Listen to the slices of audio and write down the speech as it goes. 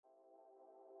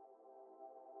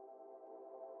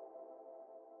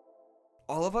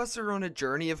All of us are on a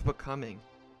journey of becoming,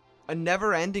 a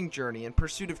never-ending journey in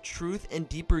pursuit of truth and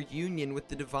deeper union with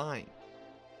the divine.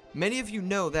 Many of you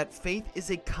know that faith is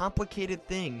a complicated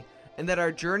thing, and that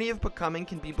our journey of becoming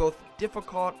can be both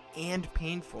difficult and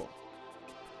painful.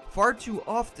 Far too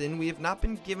often, we have not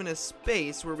been given a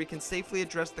space where we can safely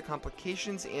address the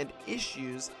complications and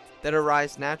issues that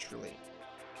arise naturally.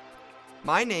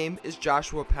 My name is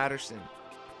Joshua Patterson.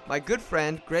 My good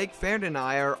friend Greg Farrand and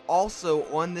I are also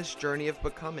on this journey of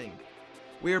becoming.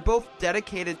 We are both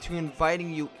dedicated to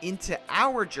inviting you into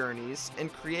our journeys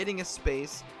and creating a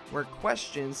space where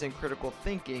questions and critical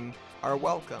thinking are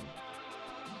welcome.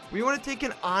 We want to take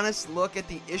an honest look at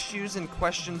the issues and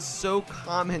questions so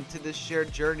common to this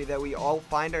shared journey that we all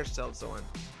find ourselves on.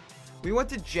 We want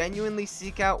to genuinely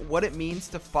seek out what it means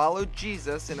to follow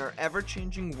Jesus in our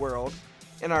ever-changing world,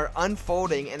 in our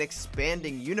unfolding and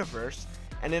expanding universe,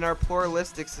 and in our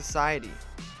pluralistic society.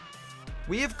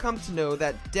 We have come to know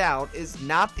that doubt is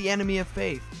not the enemy of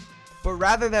faith, but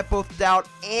rather that both doubt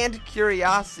and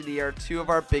curiosity are two of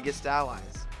our biggest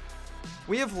allies.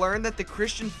 We have learned that the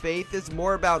Christian faith is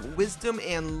more about wisdom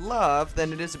and love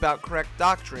than it is about correct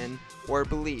doctrine or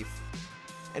belief.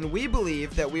 And we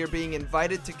believe that we are being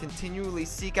invited to continually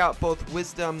seek out both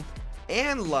wisdom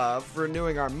and love,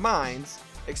 renewing our minds,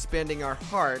 expanding our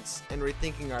hearts, and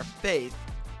rethinking our faith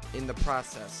in the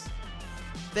process.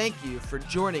 Thank you for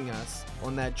joining us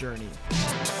on that journey.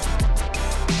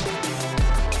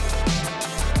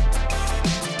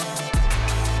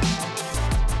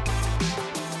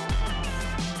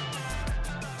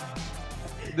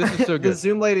 This is so good. The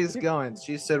Zoom lady's going.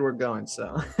 She said we're going,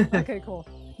 so. Okay, cool.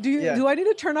 Do I need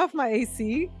to turn off my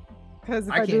AC? Because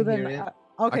if I do, then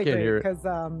okay, great.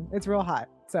 Because it's real hot.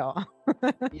 So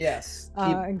yes,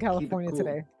 in California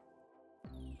today.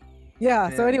 Yeah.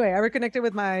 Man. So anyway, I reconnected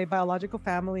with my biological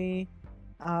family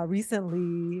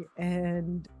recently,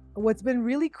 and what's been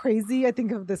really crazy, I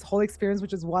think, of this whole experience,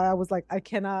 which is why I was like, I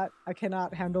cannot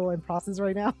handle and process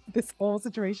right now this whole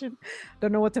situation.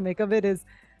 Don't know what to make of it. Is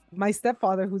my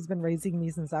stepfather, who's been raising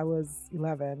me since I was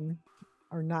 11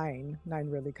 or 9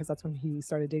 really, because that's when he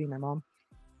started dating my mom.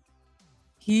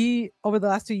 He, over the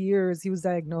last 2 years, he was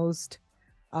diagnosed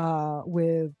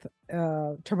with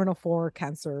terminal 4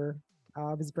 cancer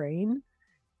of his brain.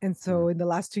 And so in the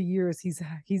last 2 years,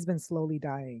 he's been slowly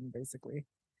dying, basically.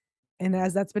 And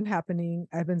as that's been happening,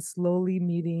 I've been slowly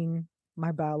meeting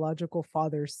my biological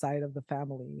father's side of the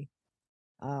family.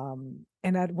 And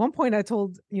at one point I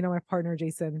told, my partner,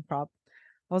 Jason Prop,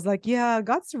 I was like, yeah,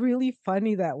 God's really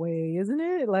funny that way, isn't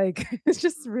it? Like, it's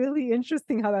just really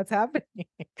interesting how that's happening.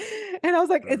 And I was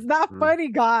like, it's not funny,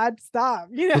 God, stop,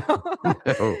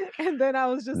 No. And then I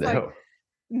was just like,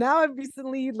 now I've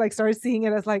recently started seeing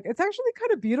it as like, it's actually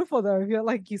kind of beautiful though.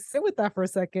 If you sit with that for a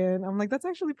second, I'm like, that's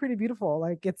actually pretty beautiful.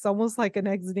 Like, it's almost like an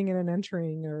exiting and an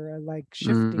entering, or like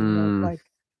shifting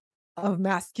of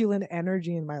masculine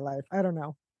energy in my life. I don't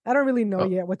know. I don't really know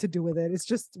yet what to do with it. It's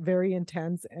just very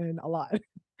intense and a lot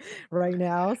right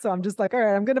now. So I'm just like, all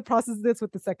right, I'm going to process this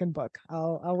with the second book.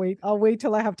 I'll wait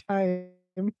till I have time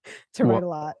to write a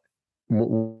lot.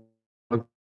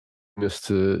 Is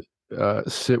to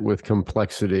sit with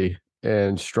complexity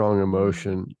and strong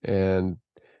emotion and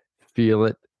feel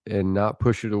it and not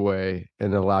push it away,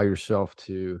 and allow yourself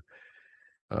to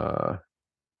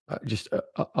just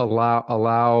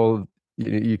allow.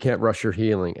 You can't rush your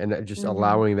healing, and just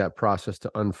allowing that process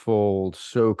to unfold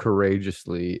so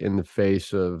courageously in the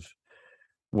face of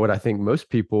what I think most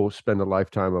people spend a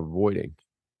lifetime avoiding.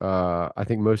 I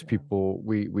think most people,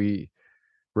 we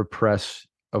repress,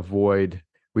 avoid,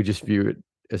 we just view it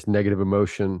as negative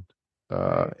emotion.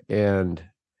 And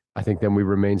I think then we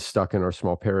remain stuck in our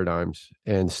small paradigms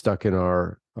and stuck in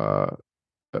our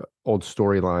old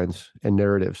storylines and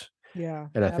narratives. Yeah.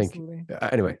 And I absolutely. think,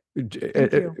 anyway,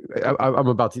 I'm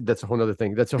about to, that's a whole nother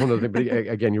thing. But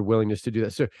again, your willingness to do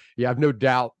that. So yeah, I've no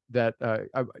doubt that,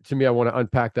 to me, I want to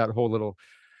unpack that whole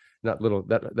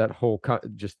that whole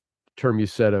just term you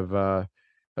said of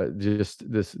just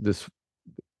this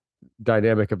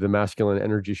dynamic of the masculine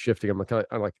energy shifting.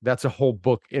 I'm like, that's a whole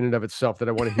book in and of itself that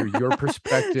I want to hear your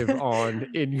perspective on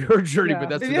in your journey. Yeah. But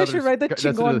that's maybe I should write the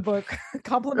Chingona book,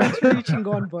 complimentary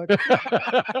Chingona book.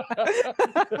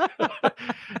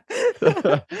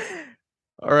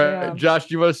 All right, yeah. Josh,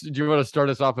 do you want to start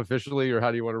us off officially, or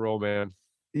how do you want to roll, man?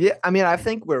 Yeah, I mean, I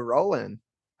think we're rolling.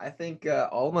 I think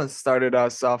Alma started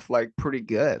us off pretty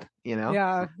good,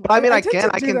 Yeah, but I mean, I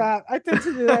tend to do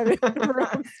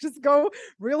that. Just go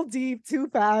real deep too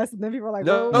fast, and then people are like,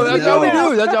 "No, that's how we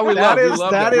do. That's how we love.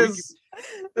 That is.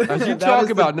 As you talk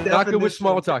about, not good with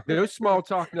small talk. No small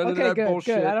talk. None of that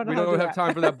bullshit. Good. I don't know we don't have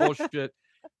time for that bullshit.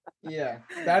 Yeah,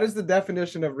 that is the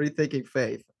definition of rethinking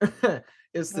faith,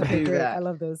 is to Okay, do great. I that.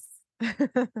 love this.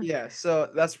 Yeah, so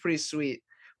that's pretty sweet.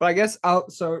 But I guess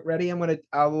ready,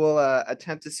 I will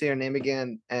attempt to say her name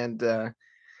again, and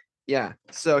yeah,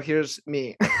 so here's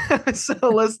me. So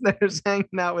listeners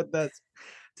hanging out with us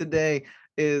today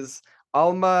is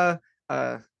Alma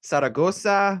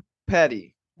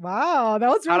Zaragoza-Petty. Wow, that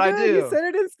was real How'd I good. You do? said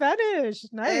it in Spanish.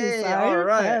 Nice. Hey, I'm all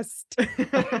right. impressed.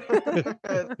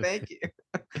 Thank you.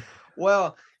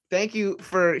 Well, thank you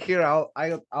for here. I'll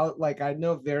like I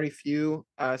know very few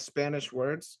Spanish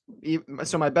words.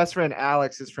 So my best friend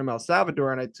Alex is from El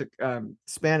Salvador, and I took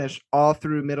Spanish all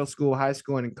through middle school, high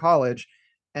school, and in college,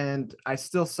 and I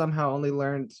still somehow only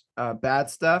learned bad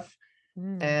stuff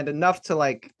Mm. and enough to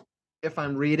like if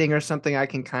I'm reading or something, I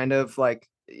can kind of like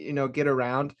get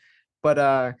around.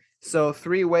 But so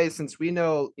three ways, since we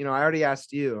know, I already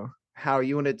asked you how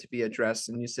you wanted to be addressed,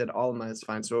 and you said Alma is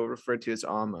fine, so we'll refer to you as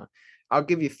Alma. I'll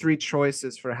give you three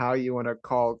choices for how you want to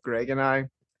call Greg and I.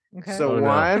 Okay. So Oh,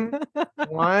 no.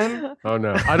 one. Oh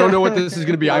no, I don't know what this is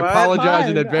going to be. I What? apologize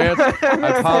in Fine. advance. I'm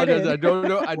I apologize. excited. I don't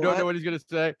know. I don't What? know what he's going to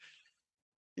say.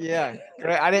 Yeah,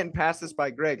 Greg, I didn't pass this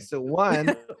by Greg. So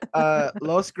one,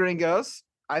 Los Gringos,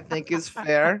 I think is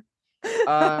fair. Two,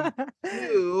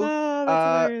 Oh,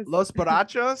 that's hilarious. Los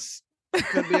Borrachos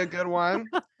could be a good one.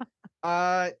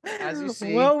 As you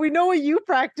see. Well, we know what you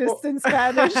practiced in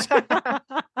Spanish.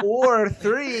 Or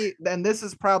three, and this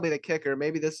is probably the kicker.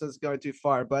 Maybe this is going too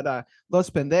far, but Los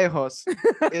Pendejos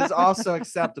is also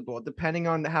acceptable, depending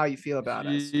on how you feel about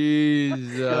us.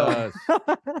 Jesus.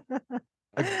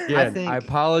 Again, I think-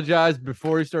 apologize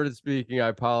before he started speaking. I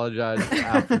apologize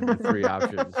after the three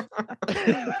options.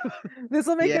 This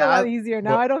will make it a lot easier.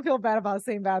 Now I don't feel bad about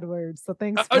saying bad words. So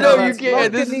thanks. Oh no, you that's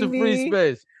can't. good. This is a free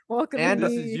space. Welcoming And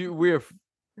This me. is you. We are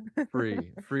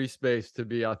free space to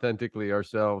be authentically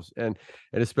ourselves, and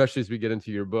especially as we get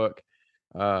into your book,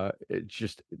 it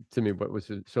just, to me, what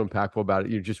was so impactful about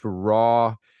it, you just were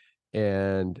raw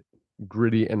and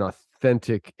gritty and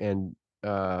authentic, and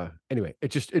anyway,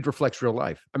 it reflects real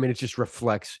life. I mean, it just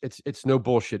reflects, it's no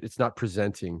bullshit, it's not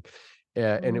presenting,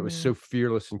 and it was so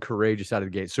fearless and courageous out of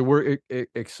the gate. So we're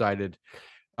excited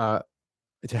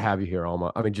to have you here,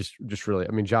 Alma. I mean, just really,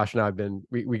 I mean, Josh and I have been,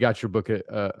 we got your book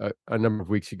a number of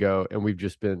weeks ago, and we've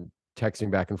just been texting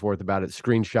back and forth about it,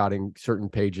 screenshotting certain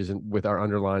pages and with our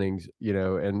underlinings,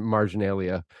 and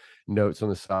marginalia notes on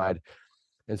the side.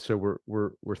 And so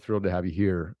we're thrilled to have you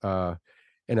here.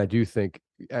 And I do think,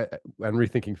 and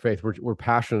Rethinking Faith, we're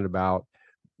passionate about.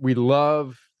 We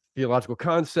love theological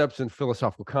concepts and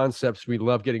philosophical concepts. We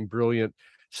love getting brilliant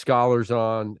scholars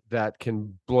on that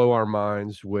can blow our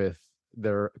minds with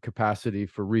their capacity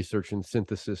for research and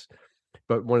synthesis.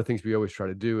 But one of the things we always try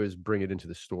to do is bring it into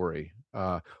the story.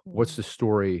 What's the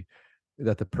story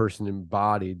that the person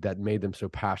embodied that made them so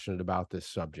passionate about this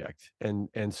subject?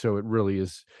 And so it really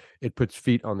is, it puts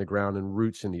feet on the ground and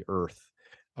roots in the earth.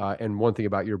 And one thing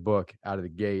about your book out of the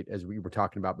gate, as we were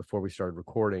talking about before we started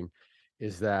recording,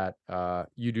 is that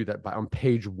you do that on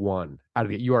page one out of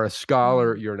the gate. You are a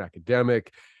scholar, you're an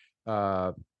academic, you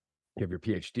have your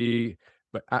PhD,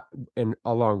 but and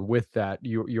along with that,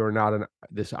 you're not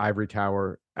this ivory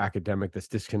tower academic that's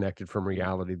disconnected from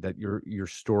reality. That your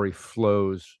story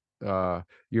flows,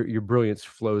 your brilliance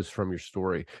flows from your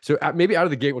story. So maybe out of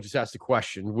the gate, we'll just ask the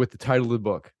question with the title of the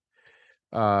book.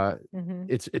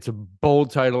 It's a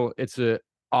bold title. It's a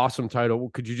awesome title.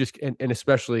 Could you just, and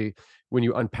especially when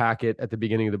you unpack it at the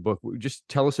beginning of the book, just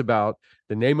tell us about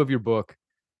the name of your book,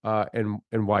 and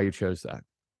why you chose that.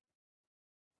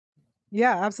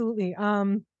 Yeah, absolutely.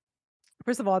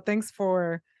 First of all, thanks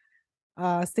for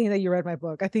saying that you read my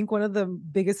book. I think one of the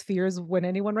biggest fears when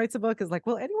anyone writes a book is like,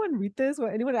 will anyone read this? Will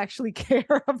anyone actually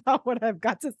care about what I've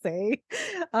got to say?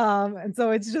 And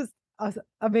so it's just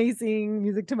amazing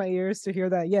music to my ears to hear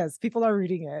that, yes, people are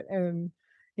reading it and,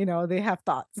 they have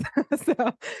thoughts.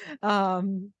 So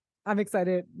I'm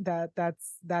excited that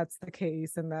that's the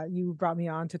case and that you brought me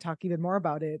on to talk even more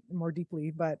about it more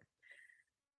deeply. But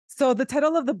so the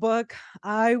title of the book,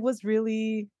 I was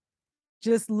really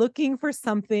just looking for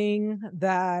something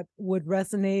that would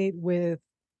resonate with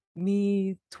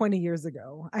me 20 years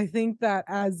ago. I think that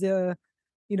as I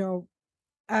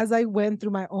went through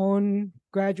my own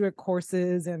graduate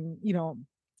courses and,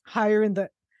 higher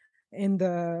in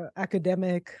the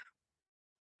academic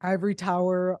ivory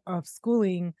tower of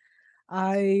schooling,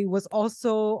 I was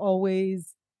also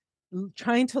always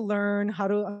trying to learn how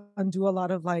to undo a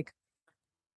lot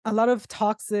of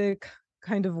toxic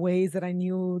kind of ways that I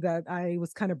knew that I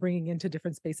was kind of bringing into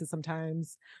different spaces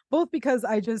sometimes, both because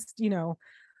I just,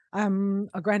 I'm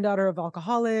a granddaughter of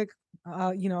alcoholic,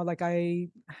 Like I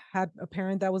had a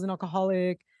parent that was an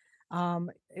alcoholic.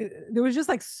 There was just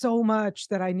like so much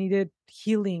that I needed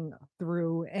healing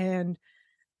through. And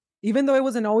even though it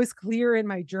wasn't always clear in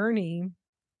my journey,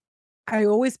 I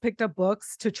always picked up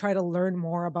books to try to learn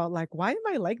more about like, why am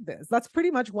I like this? That's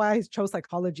pretty much why I chose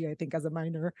psychology, I think, as a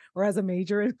minor or as a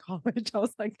major in college. I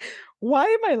was like, why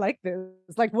am I like this?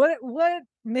 Like, what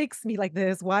makes me like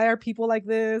this? Why are people like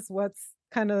this? What's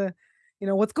kind of,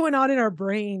 what's going on in our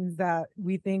brains that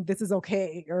we think this is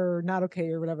okay or not okay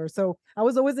or whatever. So I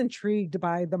was always intrigued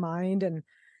by the mind and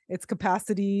its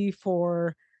capacity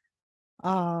for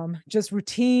just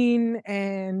routine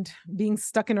and being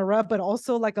stuck in a rut, but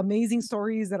also like amazing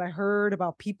stories that I heard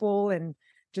about people and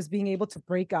just being able to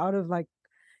break out of like,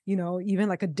 even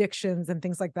like addictions and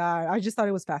things like that. I just thought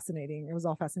it was fascinating. It was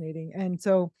all fascinating. And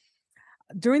so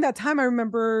during that time, I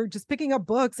remember just picking up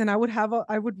books, and I would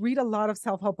read a lot of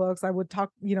self-help books. I would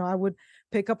talk, I would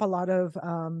pick up a lot of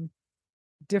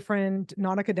different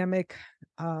non-academic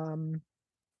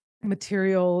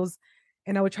materials,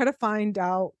 and I would try to find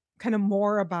out kind of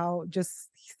more about just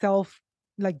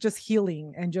like just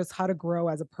healing and just how to grow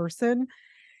as a person.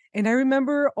 And I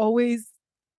remember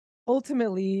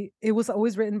ultimately, it was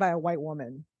always written by a white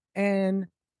woman. And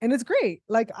it's great.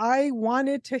 Like I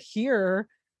wanted to hear,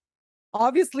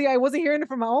 obviously I wasn't hearing it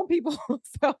from my own people.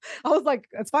 So I was like,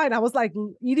 it's fine. I was like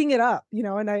eating it up,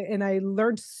 and I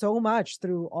learned so much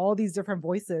through all these different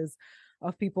voices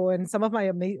of people. And some of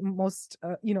my most,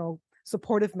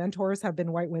 supportive mentors have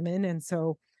been white women. And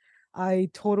so I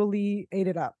totally ate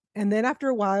it up. And then after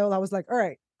a while, I was like, all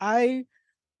right, I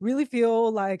really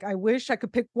feel like I wish I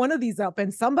could pick one of these up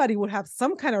and somebody would have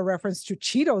some kind of reference to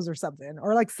Cheetos or something,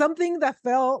 or like something that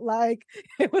felt like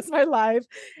it was my life,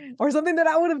 or something that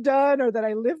I would have done, or that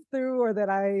I lived through, or that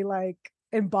I like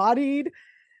embodied.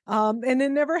 And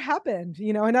it never happened,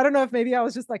 and I don't know if maybe I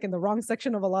was just like in the wrong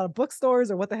section of a lot of bookstores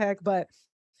or what the heck, but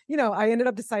I ended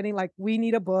up deciding like we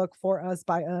need a book for us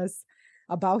by us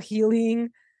about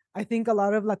healing. I think a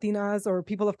lot of Latinas or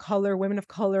people of color, women of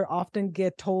color often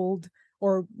get told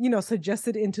or,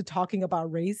 suggested into talking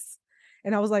about race.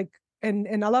 And I was like, and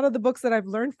a lot of the books that I've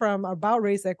learned from about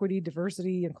race, equity,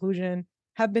 diversity, inclusion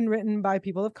have been written by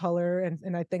people of color.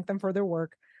 And I thank them for their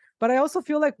work. But I also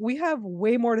feel like we have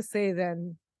way more to say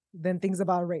than things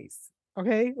about race.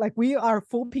 Okay. Like we are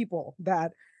full people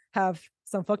that have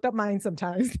some fucked up minds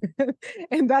sometimes.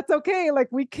 And that's okay. Like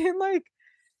we can like,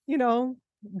 you know,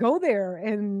 go there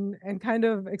and kind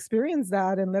of experience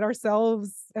that and let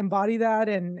ourselves embody that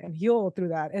and heal through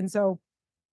that. And so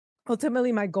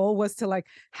ultimately my goal was to like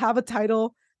have a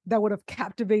title that would have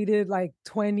captivated like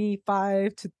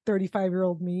 25 to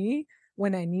 35-year-old me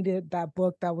when I needed that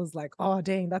book that was like, oh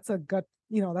dang, that's a gut,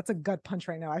 that's a gut punch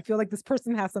right now. I feel like this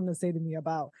person has something to say to me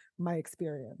about my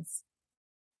experience.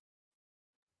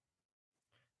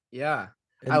 Yeah,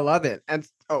 I love it. And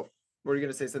were you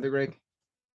gonna say something, Greg?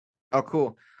 Oh,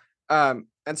 cool. And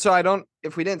so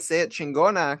if we didn't say it,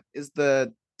 Chingona is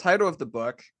the title of the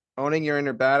book, Owning Your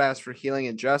Inner Badass for Healing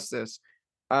and Justice.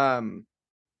 And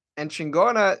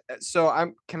Chingona,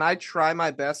 so can I try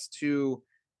my best to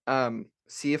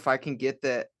see if I can get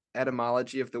the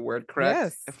etymology of the word correct?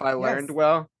 Yes. If I learned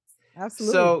well.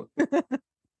 Absolutely.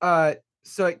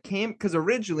 So it came because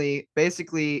originally,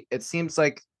 basically, it seems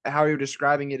like how you're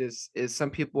describing it is some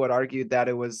people would argue that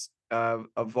it was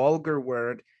a vulgar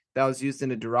word that was used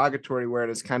in a derogatory word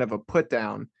as kind of a put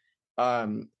down.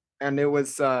 And it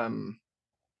was what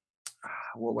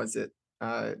was it?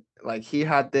 Like he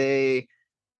had de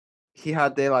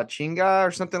la chinga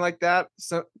or something like that.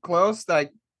 So close.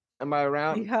 Like, am I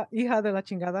around? Hija de la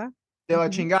chingada. De la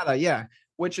chingada, yeah.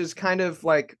 Which is kind of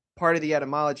like part of the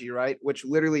etymology, right? Which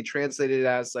literally translated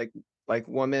as like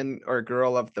woman or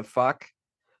girl of the fuck.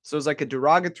 So it's like a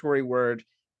derogatory word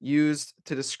used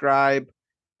to describe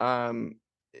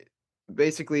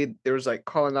basically there was like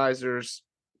colonizers,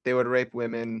 they would rape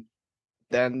women,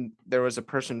 then there was a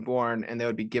person born and they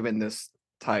would be given this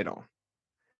title.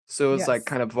 So it was like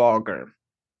kind of vulgar,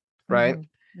 right?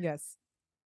 Yes.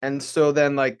 And so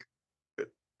then like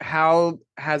how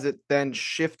has it then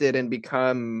shifted and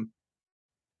become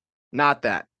not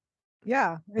that?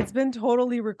 Yeah, it's been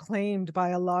totally reclaimed by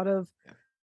a lot of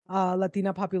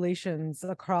Latina populations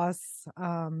across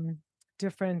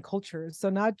different cultures. So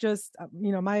not just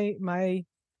my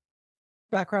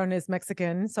background is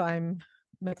Mexican, so I'm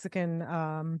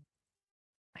Mexican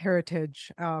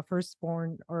heritage, first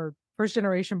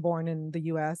generation born in the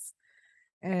US.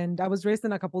 And I was raised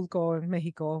in Acapulco,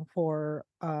 Mexico for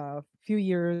a few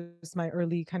years, my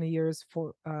early kind of years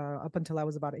for up until I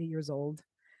was about 8 years old.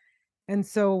 And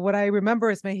so what I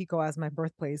remember is Mexico as my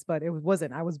birthplace, but it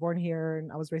wasn't. I was born here and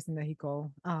I was raised in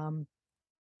Mexico.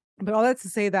 But all that's to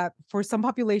say that for some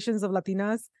populations of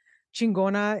Latinas,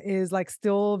 Chingona is like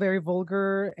still very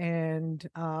vulgar and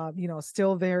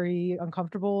still very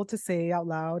uncomfortable to say out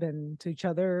loud and to each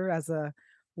other as a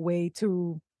way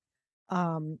to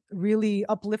really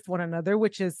uplift one another,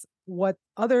 which is what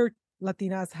other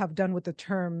Latinas have done with the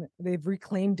term. They've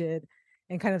reclaimed it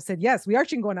and kind of said, yes, we are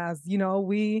Chingonas.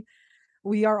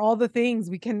 We are all the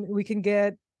things. We can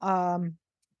get all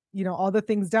the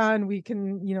things done. We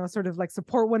can sort of like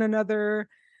support one another.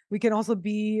 We can also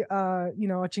be a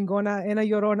chingona and a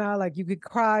llorona. Like you could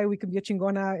cry, we could be a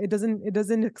chingona. It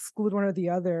doesn't exclude one or the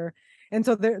other. And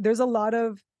so there's a lot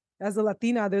of, as a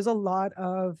Latina, there's a lot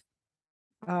of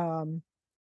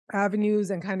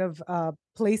avenues and kind of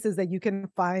places that you can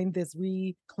find this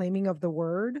reclaiming of the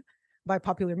word by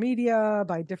popular media,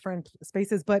 by different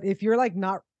spaces. But if you're like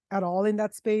not at all in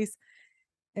that space,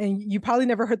 and you probably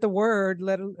never heard the word,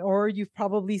 or you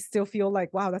probably still feel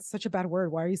like, wow, that's such a bad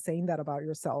word. Why are you saying that about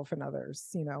yourself and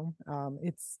others?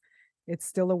 It's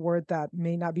still a word that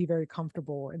may not be very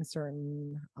comfortable in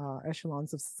certain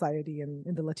echelons of society and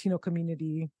in the Latino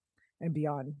community and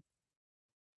beyond.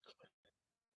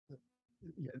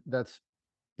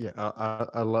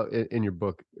 I love it in your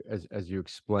book as you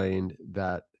explained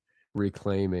that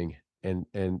reclaiming and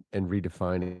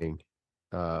redefining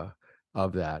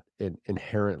of that,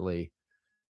 inherently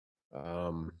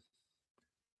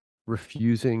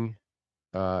refusing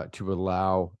to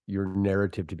allow your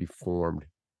narrative to be formed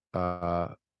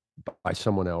by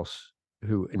someone else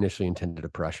who initially intended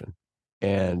oppression,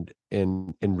 and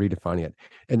in redefining it.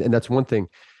 And that's one thing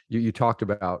you talked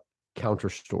about. Counter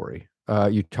story.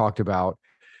 You talked about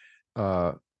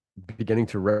beginning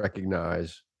to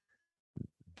recognize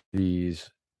these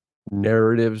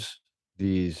narratives,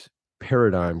 these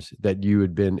paradigms that you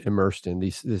had been immersed in,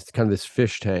 this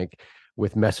fish tank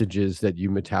with messages that you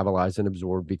metabolize and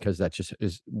absorb because that just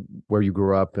is where you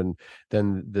grew up, and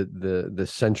then the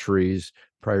centuries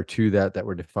prior to that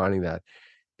were defining that.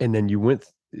 And then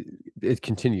it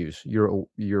continues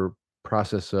your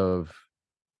process of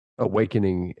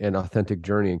awakening and authentic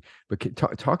journeying. But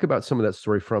talk about some of that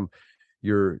story from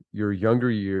your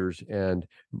younger years and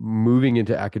moving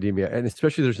into academia, and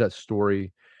especially there's that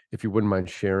story, if you wouldn't mind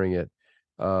sharing it,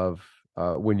 of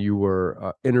when you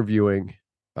were interviewing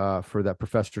for that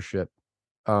professorship,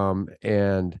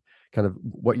 and kind of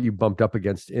what you bumped up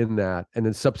against in that, and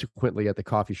then subsequently at the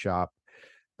coffee shop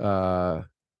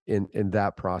in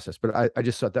that process. But I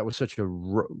just thought that was such a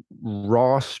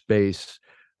raw space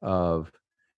of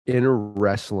inner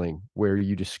wrestling where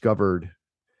you discovered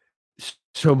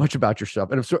so much about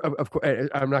yourself. And of course,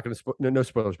 I'm not going to no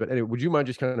spoilers, but anyway, would you mind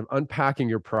just kind of unpacking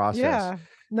your process? Yeah,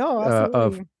 no,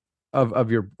 absolutely.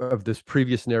 Of this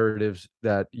previous narratives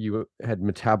that you had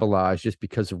metabolized just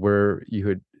because of where you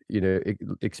had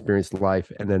experienced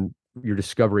life, and then your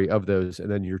discovery of those, and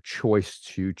then your choice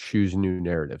to choose new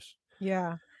narratives.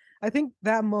 Yeah, I think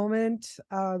that moment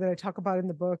that I talk about in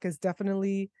the book is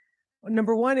definitely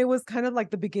number one. It was kind of like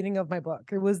the beginning of my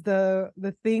book. It was the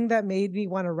thing that made me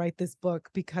want to write this book,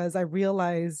 because I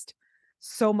realized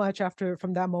so much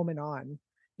from that moment on.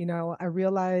 I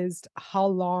realized how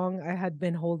long I had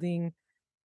been holding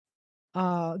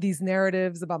these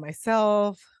narratives about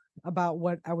myself, about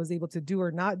what I was able to do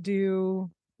or not do,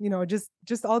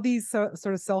 just all these sort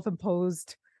of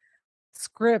self-imposed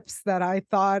scripts that I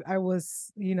thought I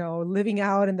was, living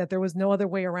out, and that there was no other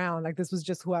way around. Like, this was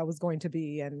just who I was going to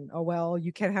be. And, oh, well,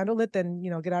 you can't handle it, then,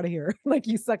 get out of here. Like,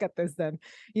 you suck at this then,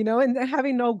 and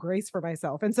having no grace for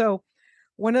myself. And so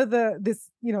one of this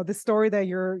story that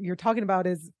you're talking about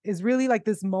is really like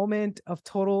this moment of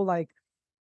total like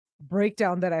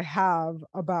breakdown that I have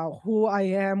about who I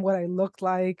am, what I look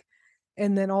like,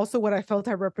 and then also what I felt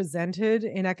I represented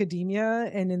in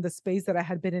academia and in the space that I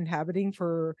had been inhabiting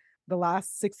for the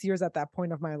last 6 years at that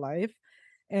point of my life.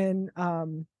 And I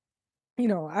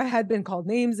had been called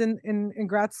names in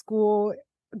grad school.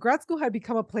 Grad school had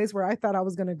become a place where I thought I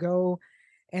was going to go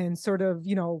and sort of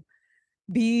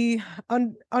be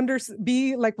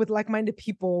like with like-minded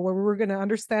people, where we were going to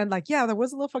understand, like, yeah, that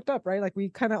was a little fucked up, right? Like, we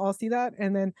kind of all see that.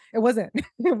 And then it wasn't.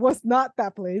 It was not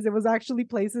that place. It was actually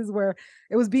places where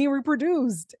it was being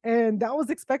reproduced, and that was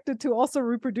expected to also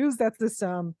reproduce. That's this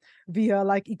via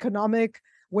like economic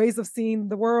ways of seeing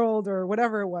the world or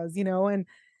whatever it was,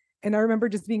 and I remember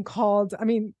just being called,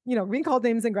 being called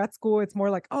names in grad school. It's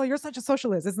more like, oh, you're such a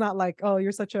socialist. It's not like, oh,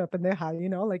 you're such a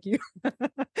pendeja, like you.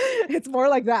 It's more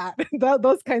like that,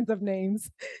 those kinds of names.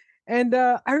 And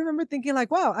I remember thinking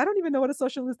like, wow, I don't even know what a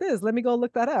socialist is. Let me go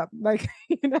look that up. Like,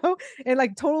 and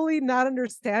like totally not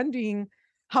understanding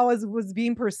how I was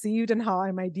being perceived and how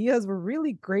my ideas were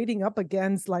really grading up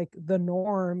against like the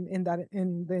norm in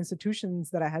the institutions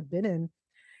that I had been in.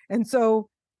 And so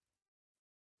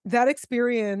that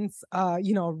experience,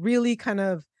 really kind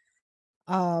of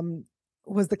um,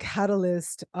 was the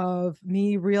catalyst of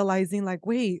me realizing like,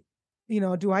 wait,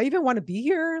 do I even want to be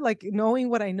here? Like knowing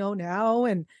what I know now,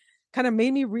 and kind of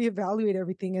made me reevaluate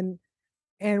everything.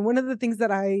 And one of the things that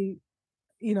I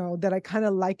kind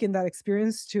of liken that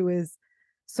experience to is,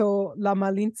 so La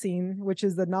Malintzin, which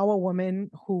is the Nawa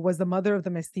woman who was the mother of the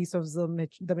mestizos,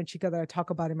 the Mexica that I talk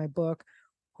about in my book,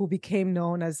 who became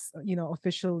known as,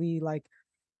 officially like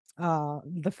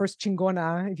the first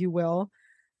Chingona, if you will,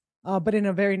 but in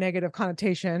a very negative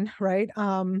connotation, right?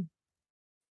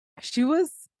 She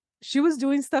was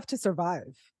doing stuff to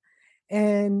survive,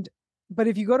 and but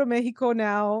if you go to Mexico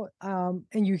now,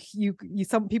 and you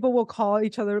some people will call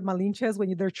each other Malinches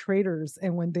when they're traitors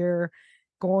and when they're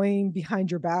going behind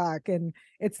your back, and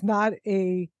it's not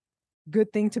a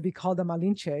good thing to be called a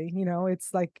Malinche.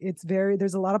 It's like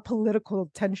there's a lot of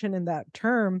political tension in that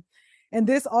term, and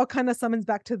this all kind of summons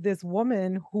back to this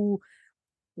woman who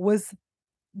was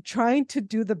trying to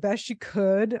do the best she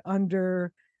could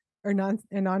under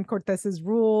Hernan Cortes's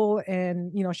rule.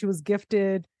 And, she was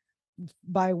gifted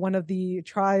by one of the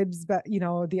tribes, but,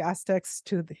 the Aztecs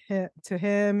to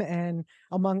him, and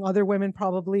among other women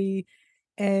probably.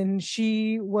 And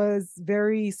she was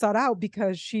very sought out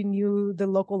because she knew the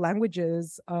local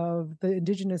languages of the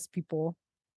indigenous people,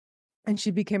 and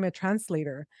she became a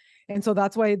translator. And so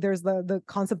that's why there's the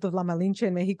concept of La Malinche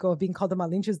in Mexico. Being called a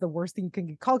Malinche is the worst thing you can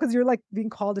get called, because you're like being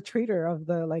called a traitor of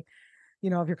the, like,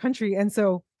 of your country. And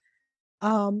so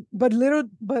but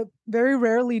very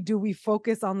rarely do we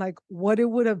focus on like what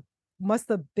it must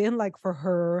have been like for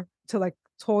her to like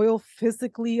toil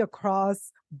physically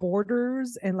across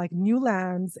borders and like new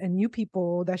lands and new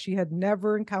people that she had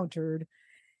never encountered,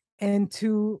 and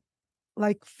to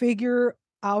like figure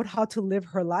out how to live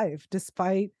her life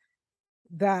despite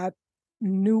that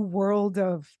new world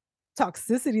of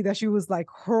toxicity that she was like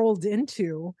hurled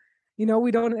into.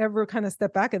 We don't ever kind of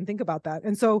step back and think about that.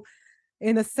 And so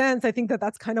in a sense, I think that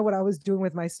that's kind of what I was doing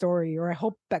with my story, or I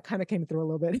hope that kind of came through a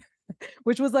little bit,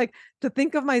 which was like to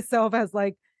think of myself as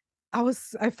like,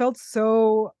 I felt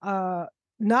so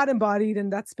not embodied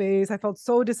in that space. I felt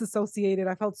so disassociated.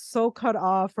 I felt so cut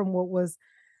off from what was,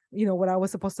 what I was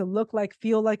supposed to look like,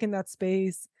 feel like in that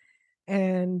space.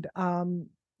 And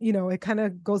it kind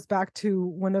of goes back to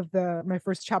one of my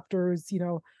first chapters,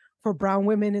 for brown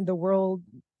women in the world.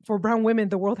 For brown women,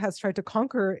 the world has tried to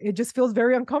conquer. It just feels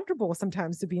very uncomfortable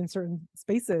sometimes to be in certain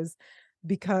spaces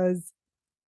because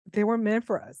they weren't meant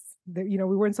for us. We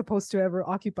weren't supposed to ever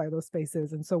occupy those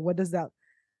spaces. And so what does that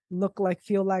look like,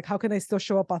 feel like? How can I still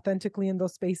show up authentically in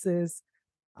those spaces,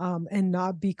 and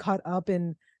not be caught up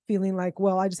in feeling like,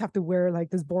 well, I just have to wear like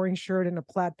this boring shirt and a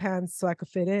plaid pants so I could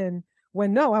fit in,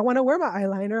 when no, I want to wear my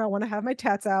eyeliner, I want to have my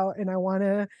tats out, and I want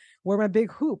to wear my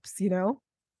big hoops.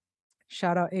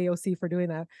 Shout out AOC for doing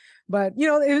that. But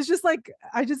it was just like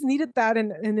I just needed that,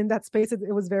 and in that space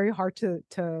it was very hard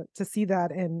to see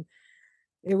that. And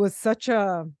it was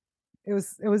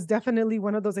it was definitely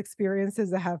one of those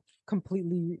experiences that have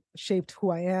completely shaped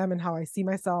who I am and how I see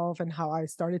myself, and how I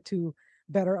started to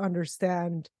better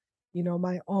understand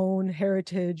my own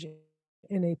heritage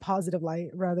in a positive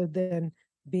light, rather than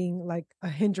being like a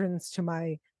hindrance to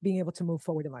my being able to move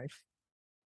forward in life.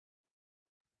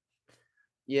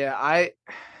 Yeah,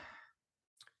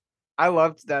 I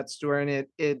loved that story, and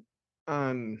it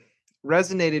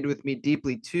resonated with me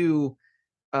deeply too.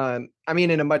 I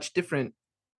mean, in a much different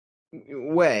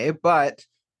way, but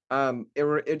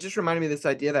it just reminded me of this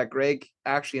idea that Greg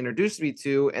actually introduced me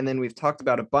to, and then we've talked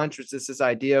about a bunch, which is this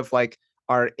idea of like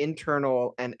our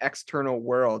internal and external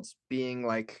worlds being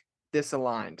like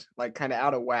disaligned, like kind of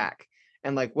out of whack,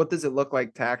 and like what does it look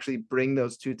like to actually bring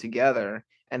those two together,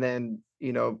 and then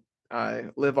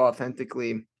live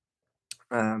authentically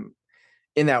in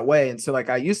that way. And so like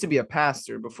I used to be a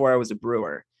pastor before I was a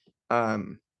brewer,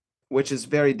 which is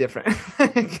very different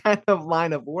kind of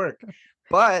line of work.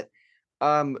 But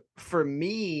for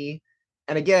me,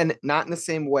 and again, not in the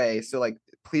same way, so like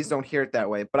please don't hear it that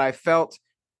way, but I felt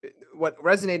what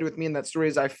resonated with me in that story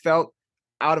is I felt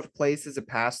out of place as a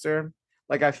pastor.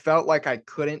 Like I felt like I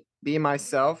couldn't be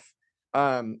myself.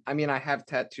 I mean, I have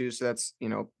tattoos, so that's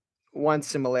one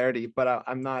similarity, but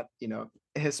I'm not a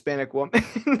Hispanic woman.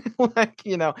 Like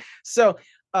so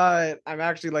I'm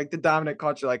actually like the dominant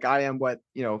culture, like I am what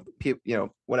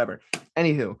whatever.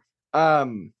 Anywho,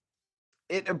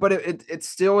 it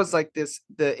still was like this.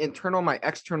 The internal, my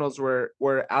externals were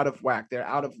out of whack. They're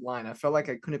out of line. I felt like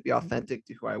I couldn't be authentic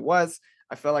to who I was.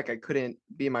 I felt like I couldn't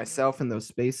be myself in those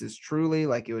spaces truly.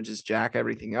 Like it would just jack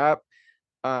everything up.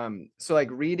 So like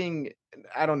reading,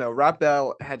 I don't know, Rob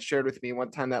Bell had shared with me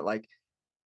one time that like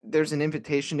there's an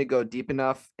invitation to go deep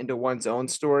enough into one's own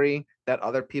story that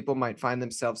other people might find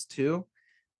themselves too.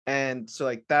 And so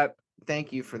like that,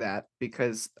 thank you for that,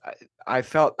 because I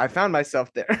found myself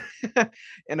there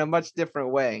in a much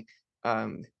different way.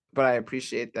 But I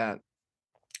appreciate that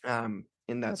in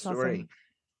that That's story. awesome.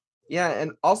 Yeah,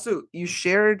 and also you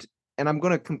shared, and I'm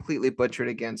going to completely butcher it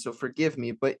again, so forgive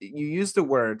me, but you used a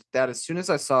word that as soon as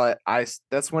I saw it,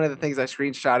 that's one of the things I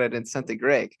screenshotted and sent to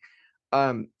Greg.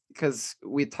 Because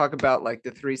we talk about like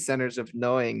the three centers of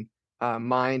knowing,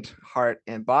 mind, heart,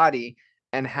 and body,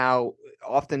 and how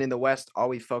often in the West all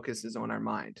we focus is on our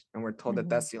mind, and we're told that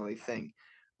that's the only thing.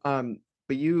 But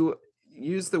you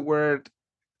use the word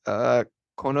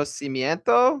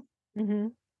conocimiento.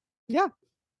 Yeah.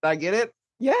 Did I get it?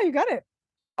 Yeah, you got it.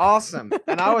 Awesome.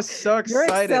 And I was so You're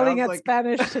excited. excelling I was at like,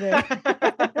 Spanish today.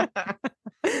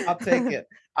 I'll take it.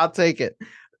 I'll take it.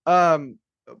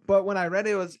 But when I read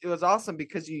it, it was awesome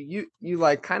because you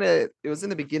like kind of, it was in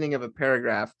the beginning of a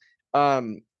paragraph.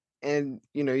 And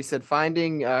you said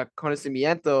finding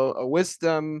conocimiento, a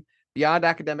wisdom beyond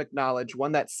academic knowledge,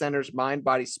 one that centers mind,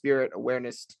 body, spirit,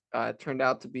 awareness, turned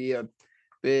out to be a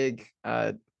big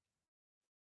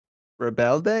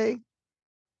rebelde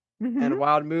and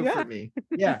wild move for me.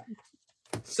 Yeah.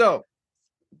 So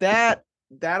that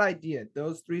idea,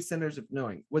 those three centers of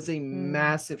knowing, was a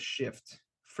massive shift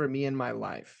for me in my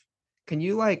life. Can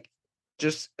you like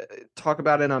just talk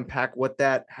about and unpack what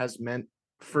that has meant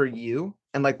for you?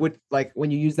 And like what, like when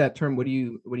you use that term, what do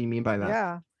you mean by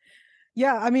that?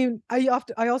 Yeah. I mean, I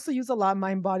also use a lot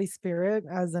mind, body, spirit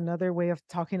as another way of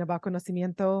talking about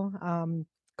conocimiento.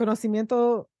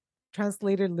 Conocimiento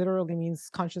translated literally means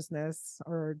consciousness,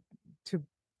 or to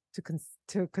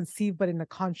to conceive, but in a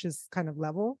conscious kind of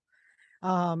level.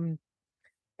 Sorry.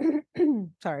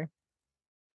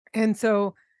 And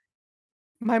so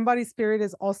mind, body, spirit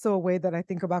is also a way that I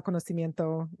think about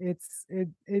conocimiento. It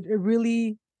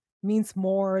really means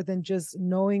more than just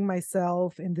knowing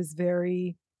myself in this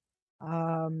very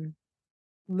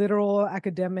literal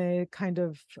academic kind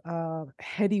of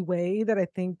heady way that I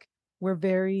think we're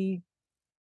very,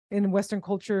 in Western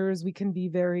cultures, we can be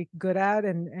very good at,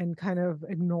 and kind of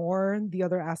ignore the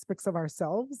other aspects of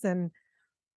ourselves. And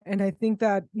I think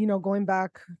that, going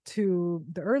back to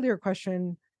the earlier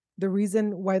question, the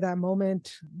reason why that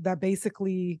moment that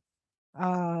basically,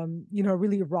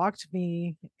 really rocked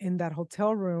me in that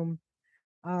hotel room,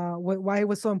 why it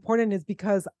was so important is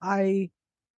because I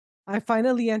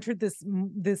finally entered this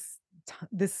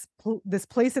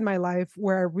place in my life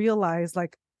where I realized,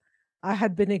 like, I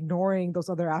had been ignoring those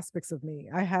other aspects of me.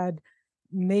 I had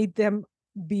made them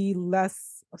be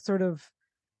less sort of,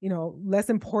 less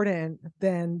important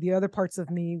than the other parts of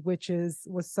me, which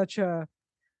was such a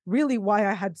really why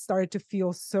I had started to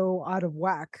feel so out of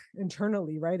whack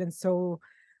internally, right? And so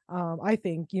I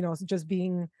think, just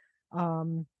being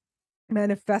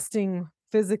manifesting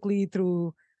physically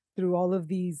through all of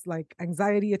these like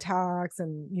anxiety attacks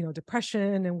and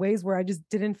depression, and ways where I just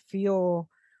didn't feel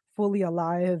fully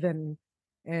alive and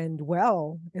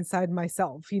well inside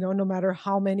myself, no matter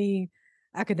how many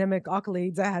academic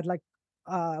accolades I had like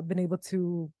been able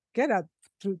to get at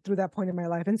through that point in my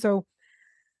life. And so,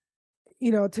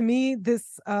 to me,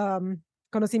 this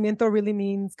conocimiento really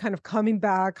means kind of coming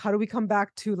back. How do we come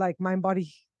back to like mind,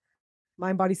 body,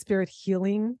 spirit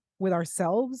healing with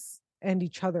ourselves and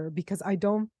each other? Because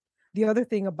the other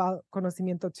thing about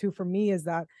conocimiento too, for me, is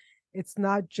that it's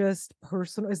not just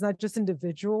personal, it's not just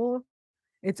individual.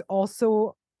 It's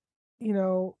also,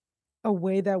 a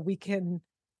way that we can,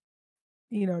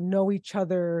 know each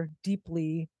other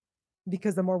deeply,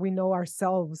 because the more we know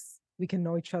ourselves, we can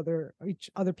know each other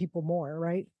people more,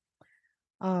 right?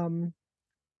 And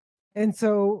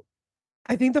so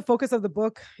I think the focus of the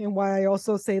book, and why I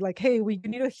also say like, hey, you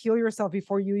need to heal yourself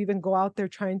before you even go out there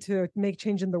trying to make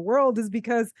change in the world, is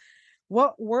because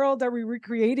what world are we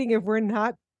recreating if we're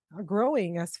not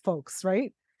growing as folks,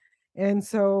 right? And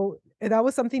so that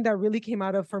was something that really came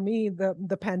out of, for me,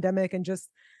 the pandemic, and just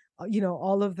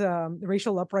all of the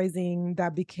racial uprising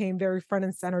that became very front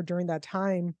and center during that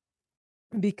time,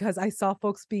 because I saw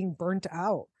folks being burnt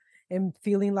out and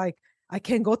feeling like, I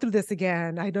can't go through this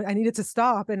again. I needed to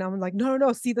stop. And I'm like,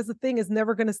 no. See, that's the thing, is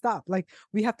never going to stop. Like,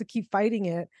 we have to keep fighting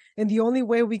it. And the only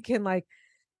way we can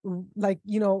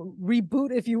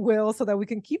reboot, if you will, so that we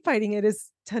can keep fighting it,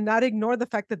 is to not ignore the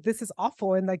fact that this is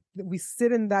awful. And like, we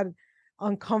sit in that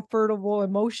uncomfortable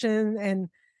emotion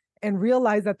and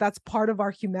realize that that's part of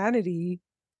our humanity.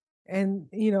 And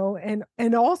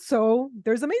and also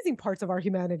there's amazing parts of our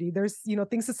humanity. There's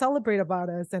things to celebrate about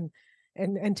us, and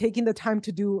taking the time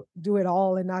to do it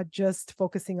all, and not just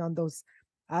focusing on those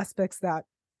aspects that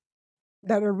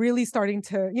are really starting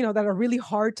to that are really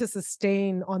hard to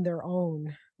sustain on their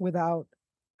own without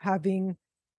having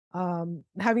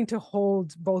to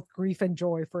hold both grief and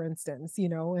joy, for instance,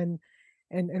 and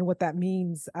what that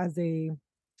means as a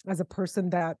person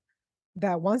that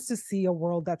wants to see a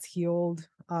world that's healed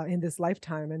in this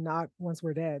lifetime, and not once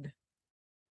we're dead,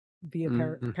 be a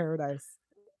paradise.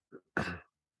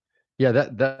 Yeah,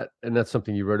 and that's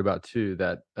something you wrote about too,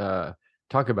 that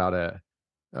talk about a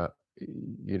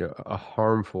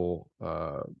harmful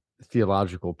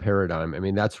theological paradigm. I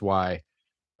mean, that's why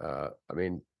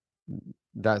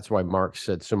Marx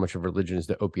said so much of religion is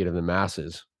the opiate of the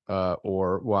masses,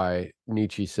 or why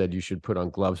Nietzsche said you should put on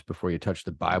gloves before you touch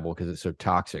the Bible because it's so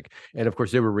toxic. And of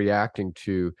course, they were reacting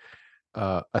to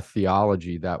a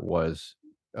theology that was,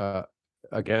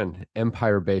 again,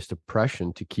 empire-based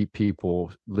oppression to keep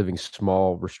people living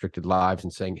small, restricted lives,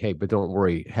 and saying, "Hey, but don't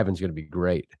worry, heaven's going to be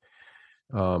great."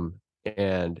 And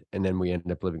then we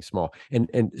end up living small.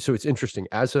 And so it's interesting,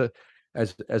 as a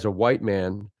white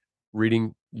man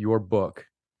reading your book,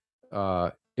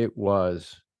 it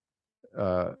was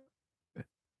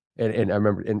and I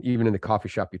remember, and even in the coffee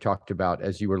shop, you talked about,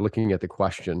 as you were looking at the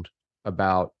question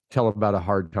about, tell about a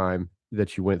hard time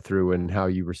that you went through and how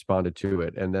you responded to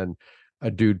it, and then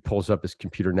a dude pulls up his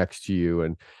computer next to you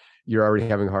and you're already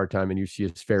having a hard time, and you see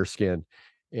his fair skin,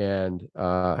 and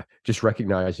just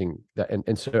recognizing that.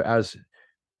 And so, as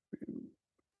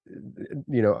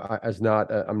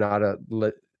I'm not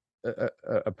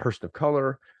a person of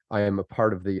color. I am a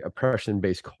part of the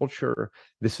oppression-based culture.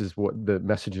 This is what the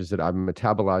messages that I've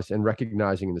metabolized, and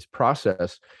recognizing in this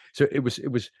process. So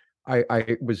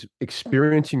I was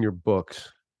experiencing your books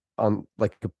on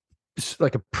like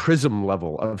a prism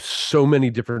level of so many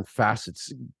different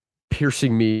facets,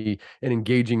 piercing me and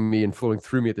engaging me and flowing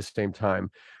through me at the same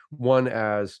time. One,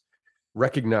 as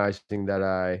recognizing that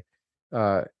I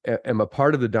am a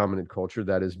part of the dominant culture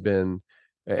that has been,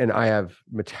 and I have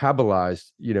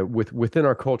metabolized, within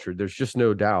our culture. There's just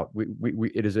no doubt.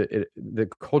 The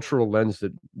cultural lens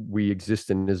that we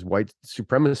exist in is white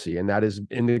supremacy, and that is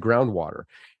in the groundwater.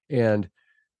 And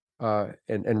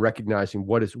recognizing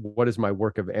what is my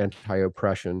work of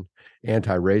anti-oppression,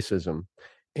 anti-racism,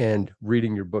 and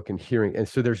reading your book and hearing. And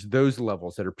so there's those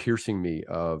levels that are piercing me,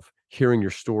 of hearing your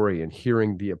story and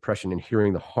hearing the oppression and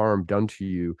hearing the harm done to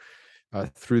you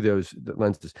through those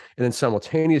lenses. And then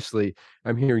simultaneously,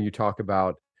 I'm hearing you talk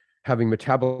about having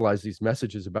metabolized these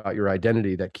messages about your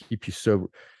identity that keep you so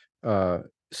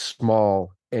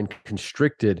small and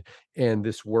constricted, and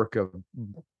this work of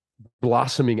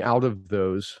blossoming out of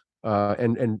those,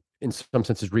 and in some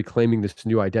senses reclaiming this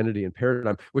new identity and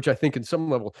paradigm, which I think in some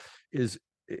level is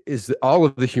all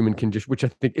of the human condition, which I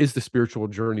think is the spiritual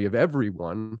journey of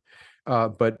everyone.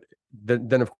 But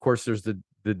then of course there's the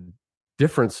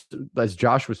difference, as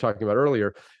Josh was talking about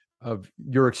earlier, of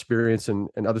your experience and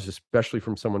others, especially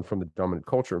from someone from the dominant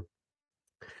culture.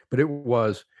 But it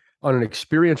was on an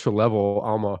experiential level,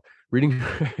 Alma, reading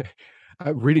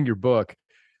reading your book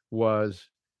was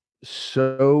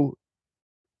so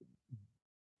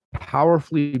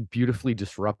powerfully, beautifully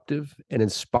disruptive and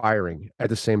inspiring at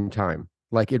the same time.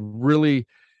 Like, it really,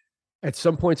 at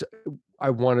some points,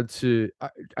 I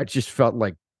just felt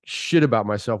like shit about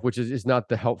myself, which is not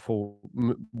the helpful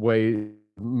way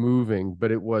moving,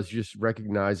 but it was just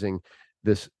recognizing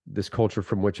this culture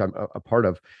from which I'm a part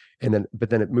of. But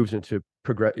then it moves into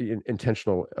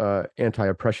intentional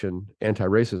anti-oppression,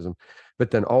 anti-racism,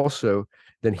 but then also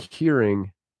then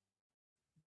hearing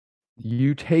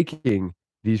you taking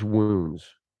these wounds,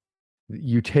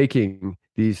 you taking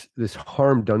this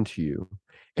harm done to you,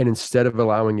 and instead of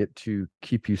allowing it to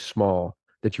keep you small,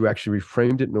 that you actually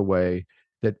reframed it in a way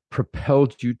that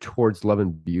propelled you towards love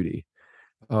and beauty.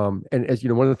 And as you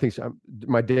know, one of the things,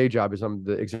 my day job is I'm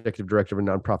the executive director of a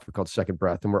nonprofit called Second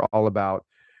Breath, and we're all about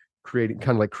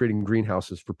creating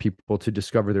greenhouses for people to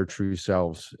discover their true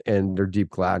selves and their deep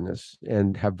gladness,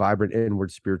 and have vibrant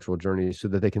inward spiritual journeys so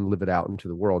that they can live it out into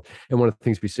the world. And one of the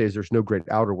things we say is there's no great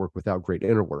outer work without great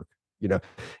inner work,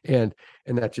 and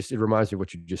that just, it reminds me of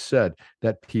what you just said,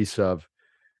 that piece of,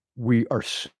 we are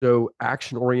so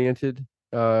action oriented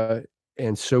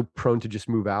and so prone to just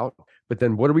move out, but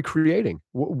then what are we creating?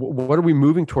 What are we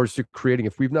moving towards to creating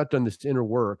if we've not done this inner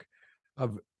work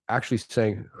of actually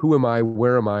saying, who am I,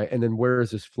 where am I, and then where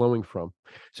is this flowing from?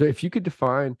 So if you could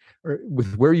define, or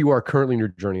with where you are currently in your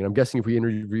journey, and I'm guessing if we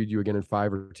interviewed you again in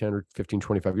 5 or 10 or 15,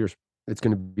 25 years, it's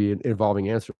going to be an evolving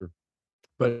answer.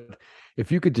 But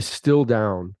if you could distill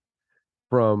down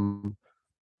from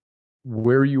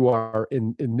where you are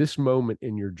in this moment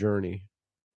in your journey,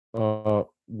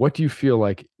 what do you feel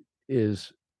like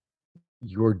is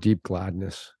your deep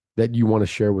gladness that you want to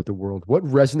share with the world? What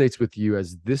resonates with you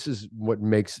as this is what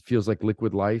feels like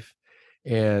liquid life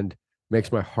and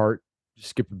makes my heart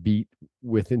skip a beat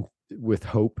with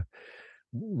hope?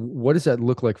 What does that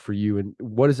look like for you? And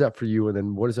what is that for you? And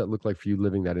then what does that look like for you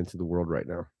living that into the world right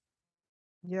now?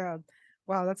 Yeah.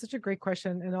 Wow, that's such a great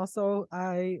question. And also,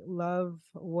 I love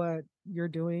what you're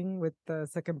doing with the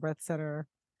Second Breath Center.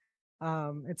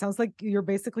 It sounds like you're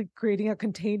basically creating a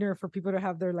container for people to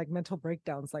have their like mental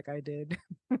breakdowns like I did.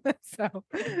 so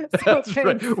That's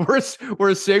right. We're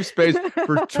a safe space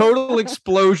for total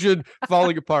explosion,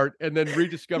 falling apart, and then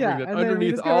rediscovering that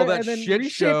underneath all that shit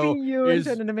show you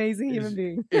into an amazing human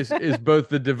being is both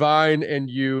the divine and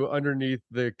you underneath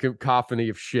the cacophony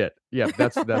of shit. Yeah,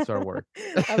 that's our work.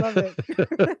 I love it.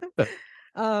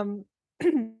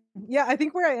 Yeah, I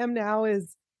think where I am now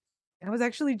is, I was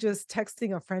actually just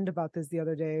texting a friend about this the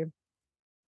other day.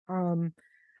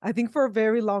 I think for a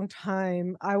very long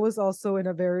time, I was also in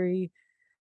a very,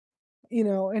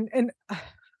 and I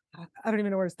don't even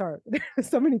know where to start. There's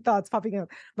so many thoughts popping up,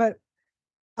 but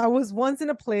I was once in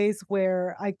a place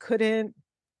where I couldn't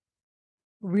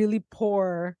really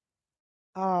pour,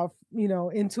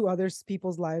 into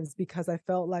people's lives, because I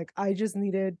felt like I just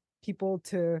needed people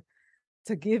to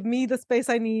give me the space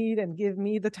I need and give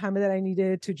me the time that I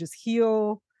needed to just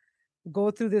heal, go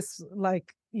through this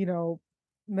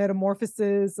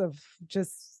metamorphosis of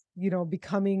just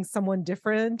becoming someone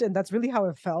different. And that's really how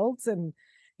it felt. And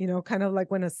kind of like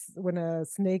when a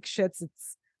snake sheds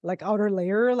its like outer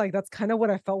layer, like that's kind of what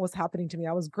I felt was happening to me.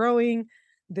 I was growing,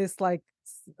 this like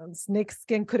snake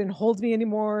skin couldn't hold me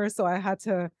anymore, so I had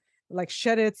to like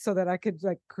shed it so that I could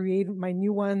like create my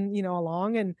new one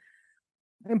along. And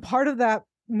part of that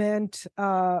meant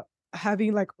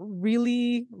having like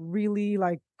really, really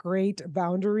like great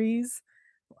boundaries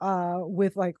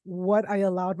with like what I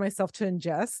allowed myself to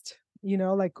ingest,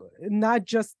 like not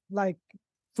just like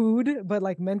food, but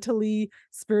like mentally,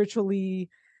 spiritually,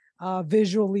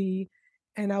 visually.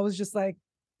 And I was just like,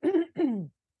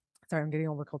 sorry, I'm getting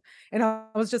over cold. And I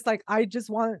was just like, I just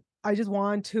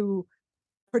want to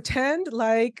pretend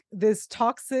like this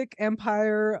toxic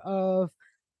empire of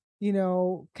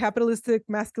capitalistic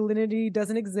masculinity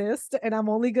doesn't exist, and I'm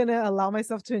only going to allow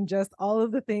myself to ingest all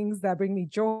of the things that bring me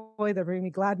joy, that bring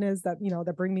me gladness, that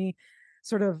that bring me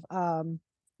sort of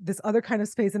this other kind of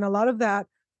space. And a lot of that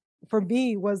for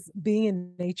me was being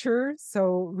in nature,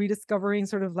 so rediscovering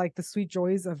sort of like the sweet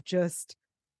joys of just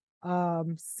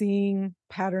seeing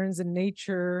patterns in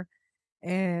nature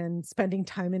and spending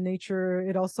time in nature.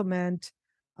 It also meant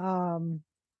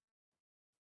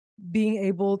being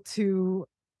able to,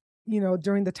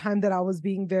 during the time that I was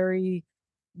being very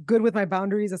good with my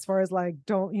boundaries, as far as like,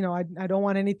 I don't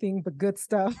want anything but good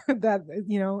stuff, that,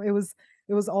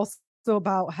 it was also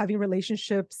about having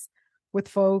relationships with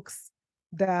folks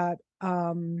that,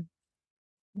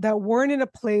 that weren't in a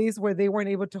place where they weren't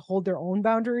able to hold their own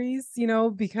boundaries,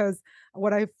 because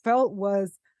what I felt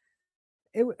was,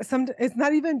 it's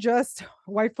not even just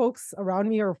white folks around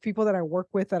me or people that I work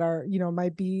with that are,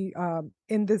 might be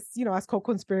in this, as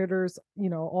co-conspirators,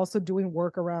 also doing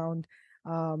work around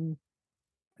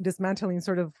dismantling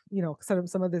sort of,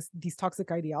 some of these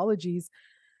toxic ideologies.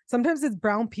 Sometimes it's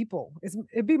brown people.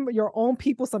 It'd be your own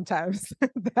people sometimes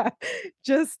that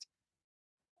just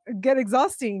get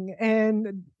exhausting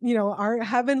and,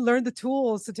 haven't learned the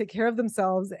tools to take care of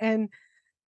themselves. And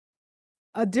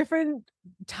a different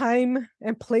time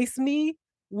and place me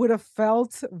would have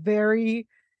felt very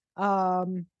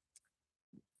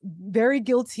very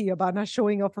guilty about not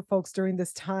showing up for folks during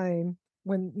this time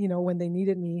when when they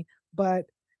needed me. But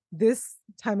this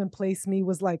time and place me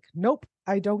was like, nope,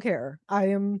 I don't care.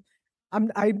 I'm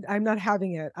not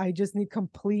having it. I just need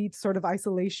complete sort of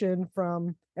isolation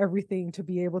from everything to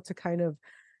be able to kind of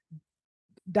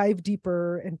dive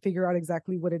deeper and figure out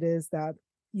exactly what it is that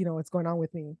what's going on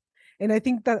with me. And I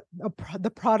think that the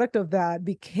product of that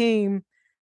became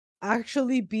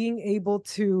actually being able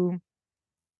to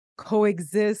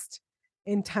coexist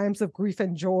in times of grief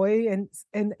and joy,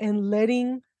 and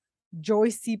letting joy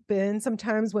seep in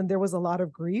sometimes when there was a lot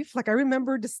of grief. Like I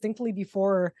remember distinctly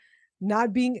before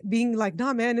not being like,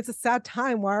 nah, man, it's a sad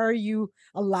time. Why are you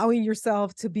allowing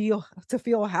yourself to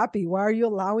feel happy? Why are you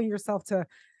allowing yourself to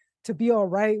to be all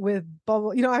right with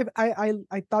bubble. You know,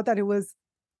 I thought that it was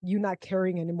you not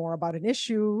caring anymore about an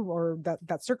issue or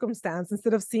that circumstance,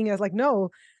 instead of seeing it as like,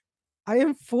 no, I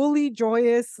am fully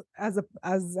joyous as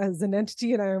an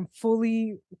entity, and I am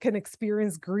fully can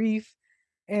experience grief,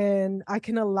 and I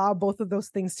can allow both of those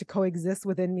things to coexist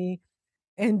within me.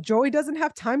 And joy doesn't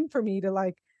have time for me to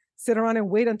like sit around and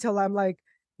wait until I'm like,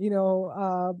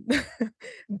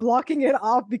 blocking it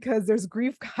off because there's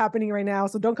grief happening right now.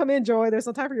 So don't come in, joy. There's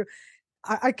no time for you.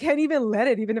 I can't even let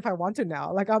it, even if I want to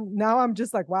now. Like I'm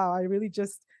just like, wow, I really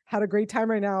just had a great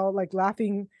time right now, like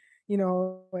laughing,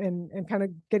 and kind of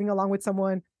getting along with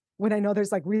someone, when I know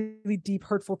there's like really deep,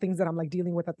 hurtful things that I'm like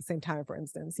dealing with at the same time, for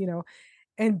instance,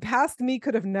 and past me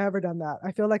could have never done that.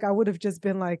 I feel like I would have just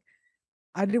been like,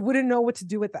 wouldn't know what to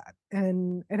do with that.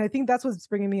 And I think that's what's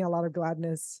bringing me a lot of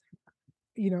gladness,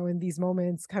 in these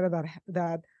moments, kind of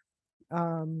that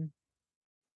um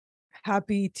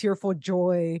happy, tearful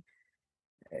joy,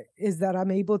 is that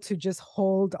I'm able to just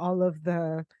hold all of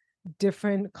the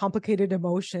different complicated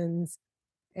emotions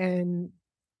and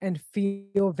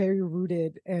feel very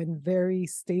rooted and very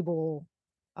stable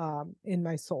in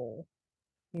my soul,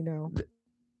 you know.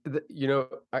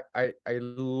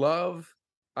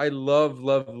 I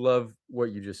love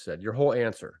what you just said, your whole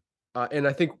answer. And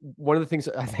I think one of the things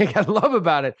I think I love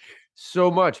about it so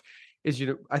much is,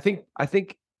 I think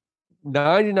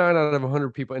 99 out of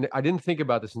 100 people, and I didn't think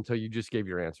about this until you just gave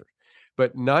your answer,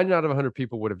 but 99 out of 100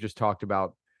 people would have just talked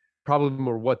about probably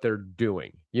more what they're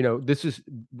doing. This is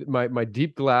my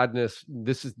deep gladness.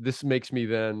 This makes me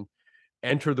then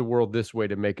enter the world this way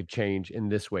to make a change in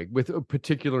this way, with a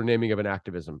particular naming of an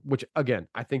activism, which again,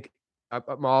 I think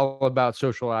I'm all about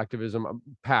social activism. I'm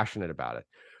passionate about it.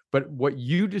 But what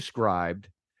you described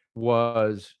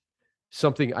was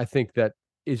something I think that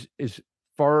is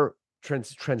far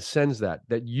transcends that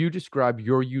you describe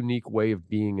your unique way of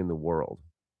being in the world,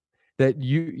 that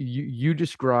you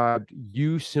described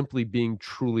you simply being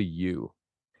truly you.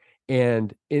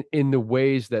 And in the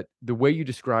ways that the way you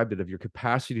described it, of your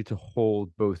capacity to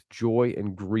hold both joy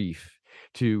and grief,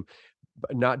 to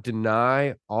not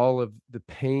deny all of the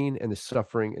pain and the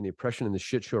suffering and the oppression and the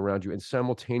shit show around you, and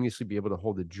simultaneously be able to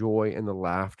hold the joy and the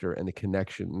laughter and the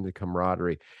connection and the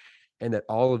camaraderie, and that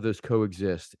all of those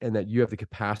coexist, and that you have the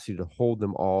capacity to hold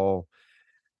them all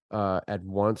at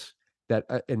once, that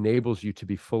enables you to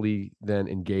be fully then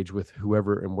engaged with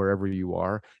whoever and wherever you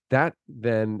are. That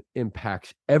then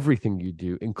impacts everything you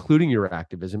do, including your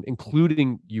activism,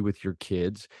 including you with your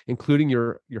kids, including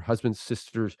your husband's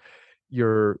sisters,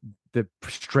 the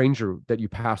stranger that you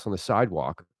pass on the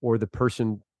sidewalk, or the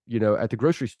person at the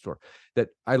grocery store. That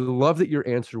I love that your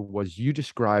answer was, you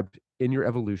described in your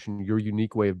evolution your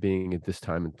unique way of being at this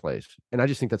time and place. And I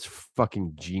just think that's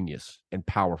fucking genius and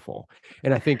powerful.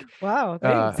 And I think Wow,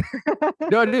 thanks.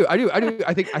 no, I do.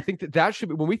 I think that should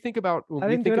be, when we think about I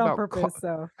didn't do it on purpose,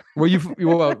 so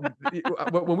well,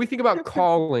 when we think about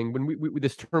calling, when we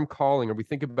this term calling, or we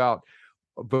think about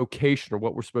vocation or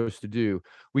what we're supposed to do,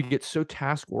 we get so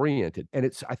task oriented. And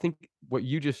I think what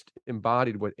you just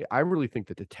embodied, what I really think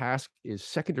that the task is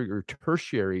secondary or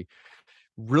tertiary.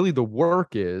 Really, the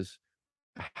work is,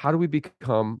 how do we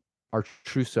become our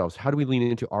true selves? How do we lean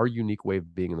into our unique way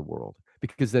of being in the world?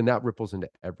 Because then that ripples into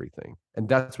everything. And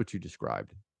that's what you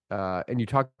described. And you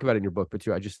talk about it in your book, but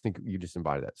I just think you just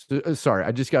embody that. So, sorry,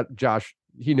 I just got Josh.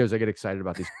 He knows I get excited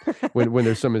about these when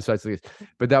there's some insights like this.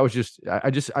 But that was just,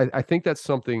 I think that's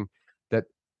something that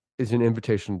is an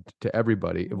invitation to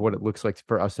everybody of what it looks like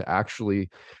for us to actually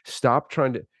stop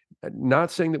trying to,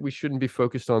 not saying that we shouldn't be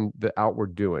focused on the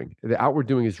outward doing. The outward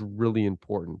doing is really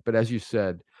important. But as you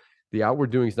said, the outward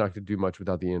doing is not going to do much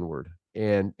without the inward.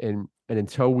 And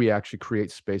until we actually create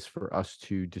space for us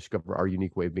to discover our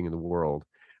unique way of being in the world,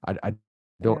 I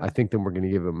think then we're going to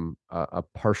give them a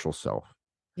partial self.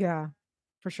 Yeah,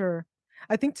 for sure.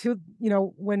 I think too,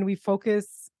 when we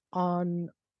focus on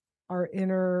our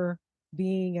inner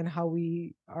being and how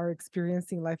we are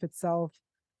experiencing life itself,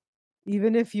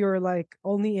 even if you're like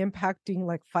only impacting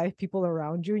like 5 people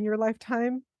around you in your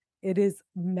lifetime, it is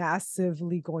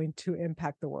massively going to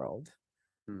impact the world.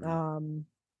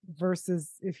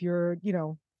 Versus if you're,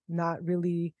 not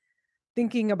really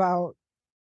thinking about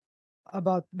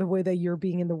the way that you're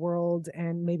being in the world,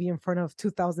 and maybe in front of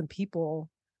 2,000 people,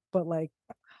 but like,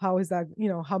 how is that,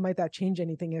 how might that change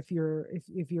anything if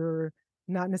you're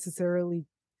not necessarily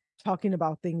talking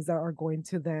about things that are going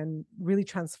to then really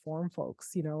transform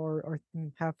folks, or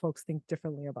have folks think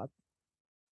differently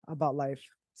about life.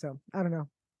 So I don't know.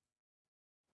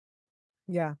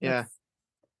 Yeah. Yeah.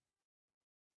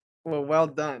 Well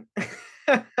done.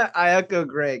 I echo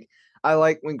Greg. I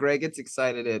like when Greg gets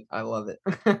excited. I love it.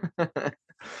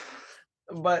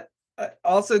 But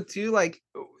also too, like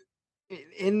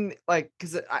in like,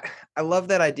 because I love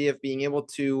that idea of being able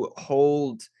to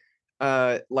hold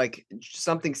like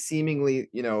something seemingly,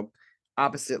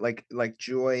 opposite, like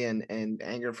joy and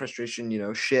anger,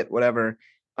 frustration, shit, whatever,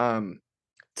 um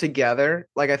together.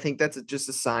 Like I think that's just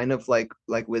a sign of like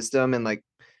wisdom and like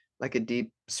a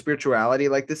deep spirituality,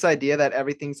 like this idea that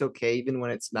everything's okay even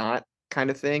when it's not, kind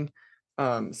of thing.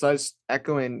 So I was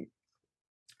echoing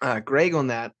Greg on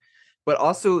that, but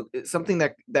also something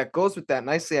that goes with that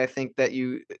nicely, I think, that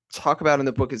you talk about in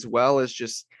the book as well, is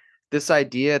just this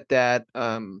idea that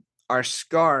our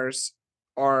scars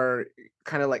are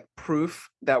kind of like proof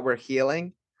that we're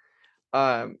healing.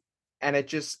 um and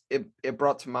it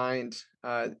brought to mind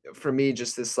for me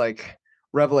just this like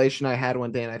revelation I had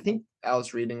one day, and I think I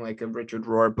was reading like a Richard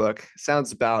Rohr book.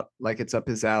 Sounds about like it's up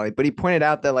his alley, but he pointed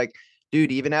out that, like,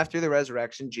 dude, even after the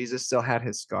resurrection, Jesus still had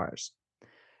his scars.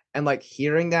 And like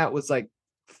hearing that was like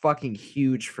fucking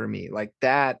huge for me. Like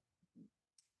that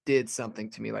did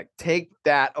something to me. Like take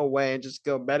that away and just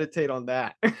go meditate on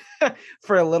that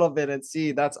for a little bit and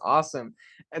see. That's awesome.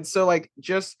 And so like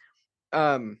just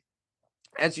um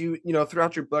as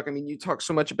throughout your book, I mean, you talk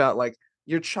so much about like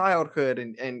your childhood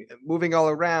and moving all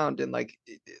around, and like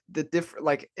the different,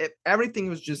 like everything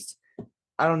was just,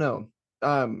 I don't know.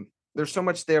 There's so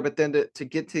much there, but then to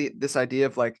get to this idea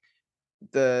of like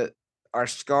the our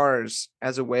scars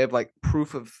as a way of like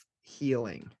proof of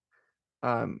healing.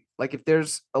 Like if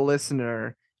there's a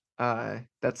listener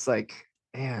that's like,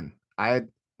 man, I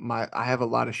have a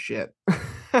lot of shit.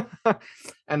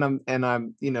 And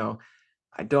I'm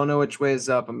I don't know which way is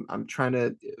up. I'm trying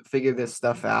to figure this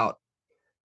stuff out.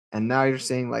 And now you're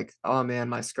saying like, oh man,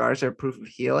 my scars are proof of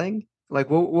healing. Like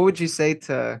what would you say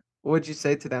to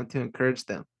them to encourage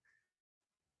them?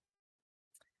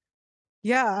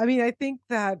 Yeah, I mean, I think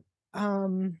that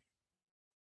um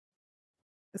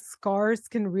scars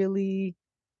can really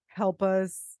help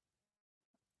us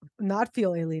not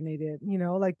feel alienated,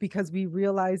 like, because we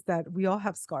realize that we all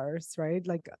have scars, right?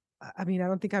 Like, I mean, I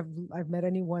don't think I've met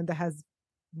anyone that has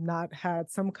not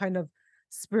had some kind of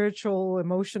spiritual,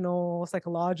 emotional,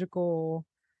 psychological,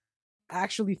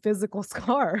 actually physical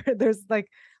scar. There's like,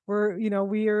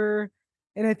 we're,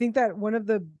 and I think that one of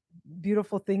the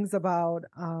beautiful things about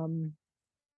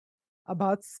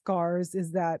scars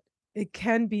is that it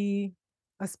can be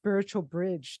a spiritual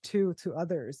bridge too to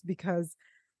others, because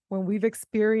when we've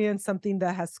experienced something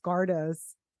that has scarred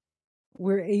us,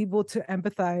 we're able to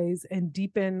empathize and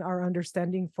deepen our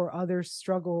understanding for others'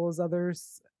 struggles,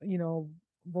 others,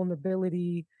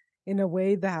 vulnerability, in a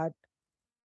way that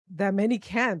many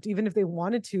can't, even if they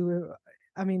wanted to.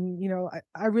 I mean,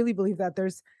 I really believe that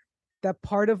there's that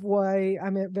part of why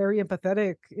I'm very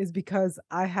empathetic is because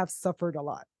I have suffered a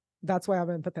lot. That's why I'm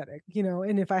empathetic,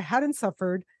 and if I hadn't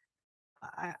suffered,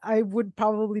 I would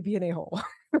probably be an a-hole.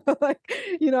 Like,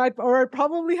 I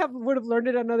probably would have learned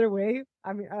it another way.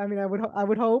 I mean, I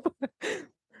would hope.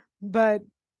 But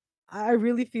I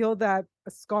really feel that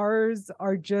scars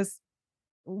are just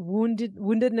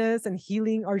woundedness and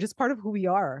healing are just part of who we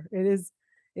are. It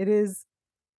is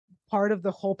part of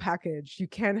the whole package. You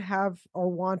can't have or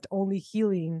want only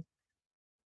healing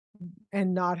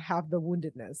and not have the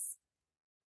woundedness.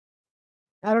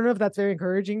 I don't know if that's very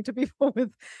encouraging to people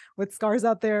with scars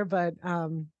out there, but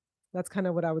that's kind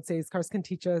of what I would say. Scars can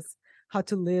teach us how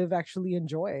to live, actually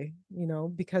enjoy,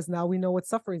 because now we know what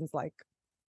suffering is like.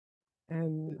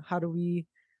 And how do we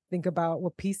think about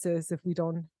what peace is if we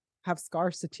don't have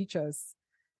scars to teach us,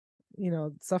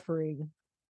 suffering,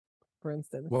 for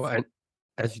instance. Well, and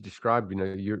as you described,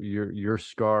 your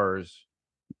scars,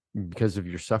 because of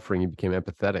your suffering, you became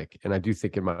empathetic. And I do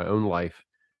think in my own life,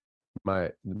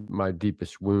 my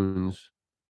deepest wounds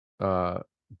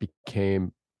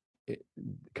became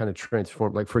kind of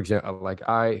transformed. Like, for example, like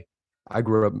I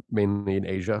grew up mainly in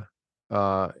Asia,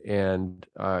 and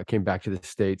came back to the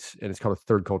States, and it's called a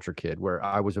third culture kid, where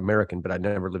I was American, but I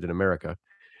never lived in America,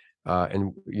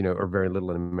 and or very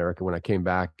little in America when I came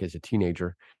back as a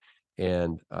teenager.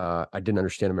 And I didn't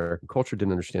understand American culture,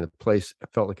 didn't understand the place. I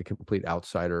felt like a complete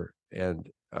outsider, and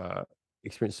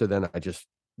experience. So then I just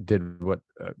did what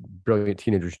brilliant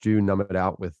teenagers do: numb it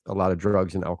out with a lot of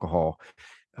drugs and alcohol.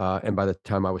 And by the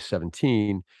time I was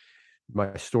 17, my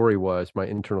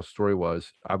internal story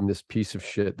was, I'm this piece of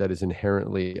shit that is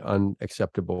inherently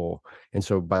unacceptable. And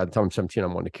so by the time I'm 17,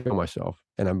 I'm wanting to kill myself,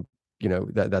 and I'm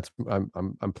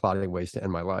plotting ways to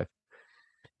end my life.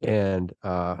 And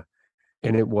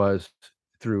it was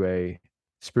through a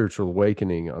spiritual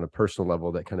awakening on a personal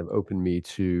level that kind of opened me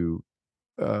to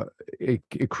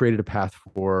it created a path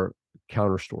for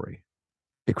counter story.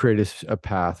 It created a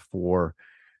path for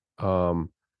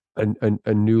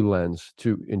a new lens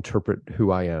to interpret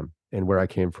who I am and where I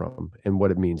came from and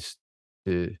what it means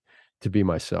to be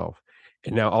myself.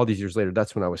 And now all these years later,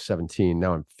 that's when I was 17.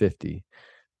 Now I'm 50.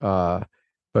 But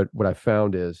what I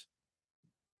found is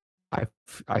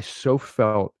I so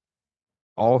felt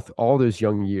all those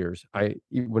young years.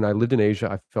 When I lived in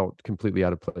Asia, I felt completely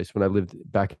out of place. When I lived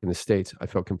back in the States, I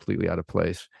felt completely out of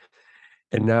place.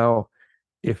 And now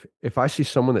if I see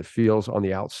someone that feels on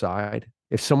the outside,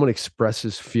 if someone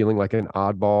expresses feeling like an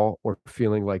oddball or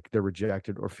feeling like they're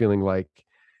rejected or feeling like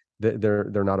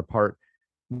they're not a part,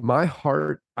 my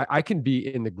heart, I can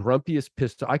be in the grumpiest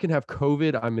pissed. I can have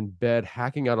COVID. I'm in bed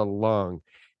hacking out a lung.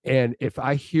 And if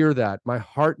I hear that, my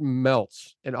heart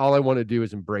melts, and all I want to do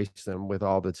is embrace them with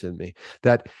all that's in me.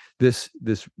 That this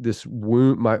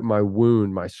wound, my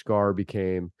wound, my scar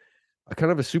became a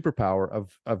kind of a superpower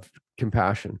of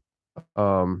compassion,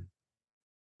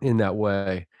 in that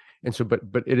way. And so, but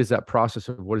it is that process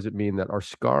of what does it mean that our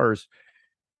scars,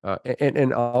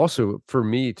 and also for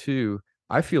me too,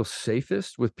 I feel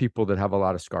safest with people that have a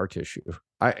lot of scar tissue.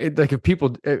 Like if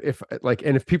people, if like,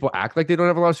 and if people act like they don't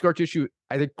have a lot of scar tissue,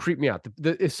 they creep me out.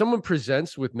 If someone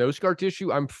presents with no scar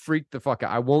tissue, I'm freaked the fuck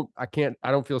out.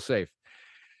 I don't feel safe.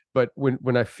 But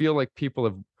when I feel like people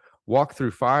have walked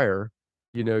through fire,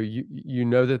 you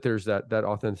know that there's that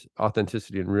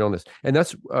authenticity and realness. And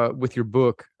that's with your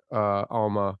book,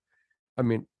 Alma. I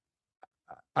mean,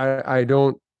 I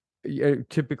don't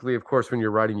typically, of course, when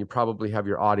you're writing, you probably have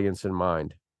your audience in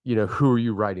mind. Who are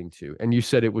you writing to? And you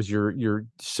said it was your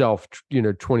self,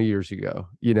 20 years ago,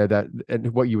 that,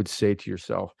 and what you would say to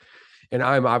yourself. And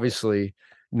I'm obviously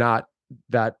not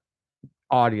that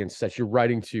audience that you're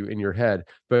writing to in your head,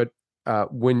 but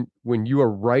when you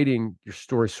are writing your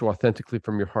story so authentically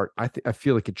from your heart, I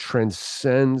feel like it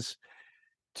transcends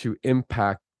to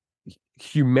impact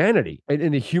humanity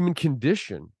and the human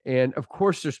condition. And of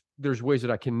course, there's ways that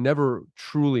I can never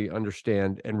truly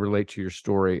understand and relate to your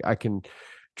story. I can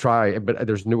try, but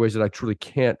there's no ways that I truly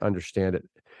can't understand it.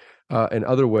 And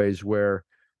other ways where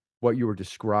what you were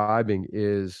describing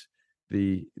is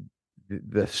the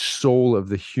soul of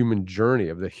the human journey,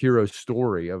 of the hero's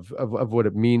story, of what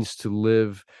it means to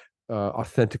live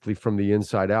authentically from the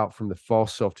inside out, from the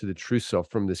false self to the true self,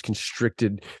 from this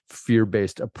constricted,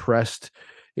 fear-based, oppressed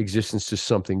existence to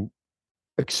something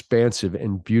expansive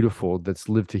and beautiful that's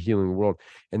lived to healing the world.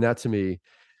 And that, to me,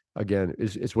 again,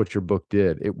 is what your book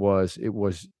did. It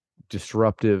was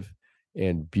disruptive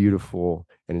and beautiful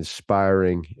and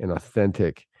inspiring and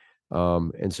authentic.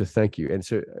 And so thank you. And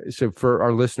so for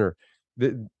our listener,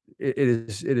 it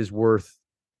is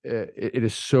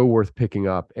so worth picking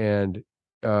up. And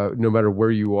no matter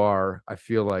where you are, I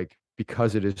feel like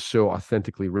because it is so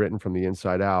authentically written from the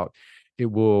inside out,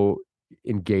 it will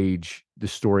engage the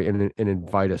story and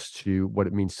invite us to what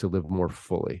it means to live more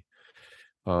fully.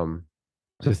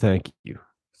 So thank you,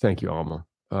 Alma.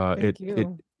 Thank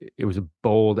you. It was a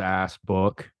bold ass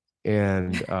book,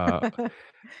 and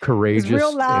courageous, it's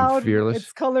real loud, and fearless.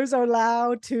 Its colors are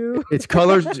loud too. Its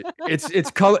colors,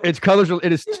 its colors.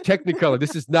 It is Technicolor.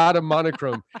 This is not a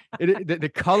monochrome.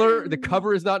 The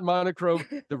cover is not monochrome.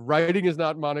 The writing is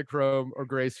not monochrome or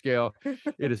grayscale.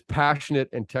 It is passionate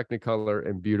and Technicolor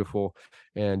and beautiful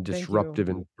and disruptive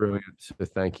and brilliant. So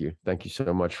thank you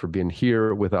so much for being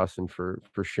here with us and for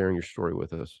sharing your story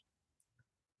with us.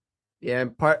 Yeah,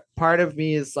 and part of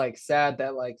me is like sad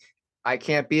that like I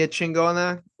can't be a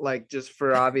Chingona, like just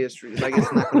for obvious reasons. Like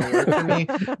it's not going to work for me.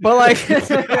 But like,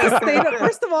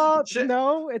 first of all,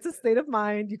 no, it's a state of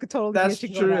mind. You could totally. That's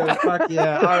be a true. Chingona. Fuck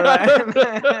yeah! All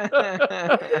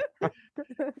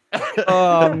right.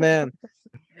 Oh man.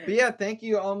 But yeah, thank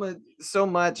you, Alma, so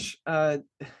much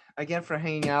again for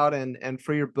hanging out and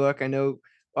for your book. I know.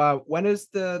 When is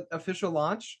the official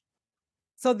launch?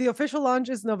 So the official launch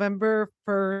is November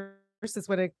 1st. Is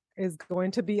when it is going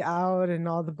to be out in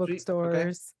all the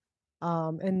bookstores.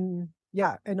 Okay. And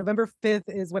yeah, and November 5th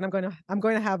is when I'm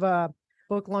going to have a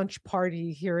book launch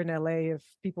party here in LA. If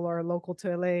people are local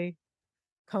to LA,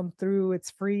 come through. It's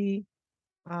free.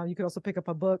 You can also pick up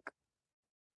a book.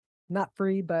 Not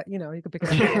free, but you can pick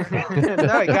it up.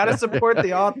 No, you gotta support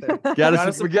the author.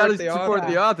 Gotta support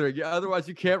the author. Otherwise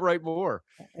you can't write more.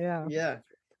 Yeah.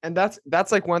 And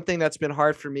that's like one thing that's been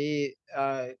hard for me,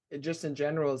 just in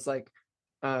general, is like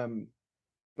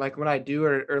when I do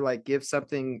or like give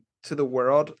something to the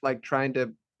world, like trying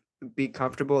to be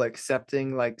comfortable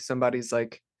accepting like somebody's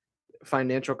like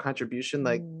financial contribution,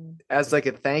 like Mm, as like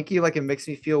a thank you. Like it makes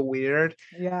me feel weird.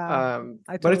 yeah,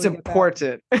 I But it's totally get that.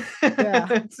 important. Yeah.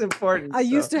 It's important. I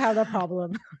used to have that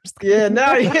problem. Just Yeah, kidding.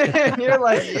 now you're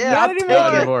like, yeah, Not I'll take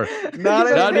anymore. it. Not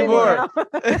Not anymore.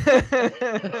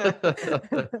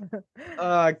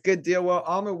 anymore. Good deal. Well,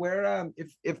 Alma, where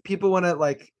if people want to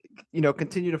like,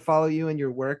 continue to follow you and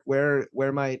your work, where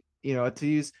might, to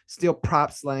use steel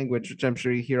props language, which I'm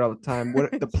sure you hear all the time,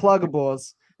 what the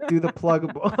pluggables, do the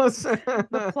pluggables.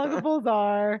 The pluggables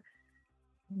are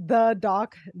the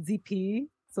doc ZP,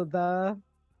 so the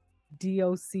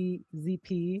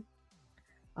DOC-ZP.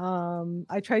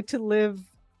 I try to live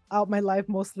out my life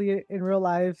mostly in real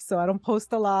life, so I don't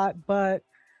post a lot, but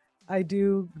I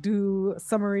do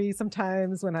summary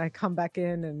sometimes when I come back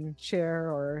in and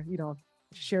share, or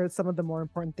share some of the more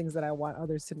important things that I want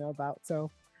others to know about.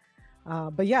 So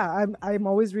but yeah, I'm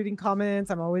always reading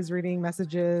comments, I'm always reading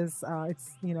messages.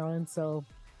 It's and so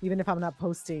even if I'm not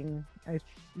posting,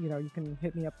 you can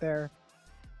hit me up there.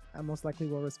 I most likely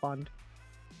will respond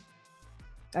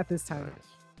at this time.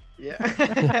 Yeah.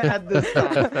 At this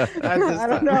time. I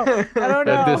don't know.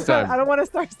 At this time. I don't want to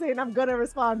start saying I'm gonna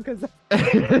respond because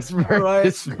It's very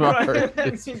Right, smart. right.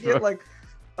 It's You smart. get like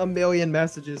a million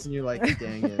messages and you're like,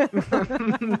 dang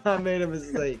it. I made a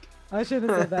mistake. I should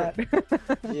have said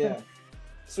that. Yeah.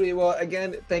 Sweet. Well,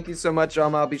 again, thank you so much,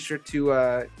 Alma. I'll be sure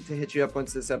to hit you up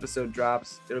once this episode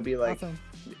drops. It'll be like Awesome.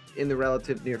 in the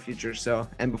relative near future, so,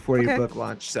 and before your Okay. book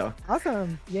launch. So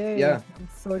Awesome. Yay. Yeah. I'm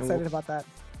so excited about that.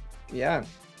 yeah.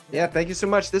 Yeah, thank you so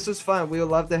much. This was fun. We would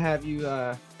love to have you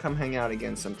come hang out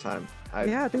again sometime.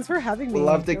 Yeah, thanks for having me. We'd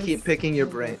love to It keep was- picking your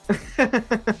brain.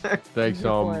 Thanks, Here for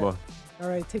Alma. All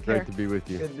right, take care. Great to be with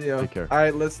you. Good deal. Take care. All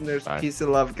right, listeners, Bye. peace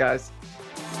and love, guys.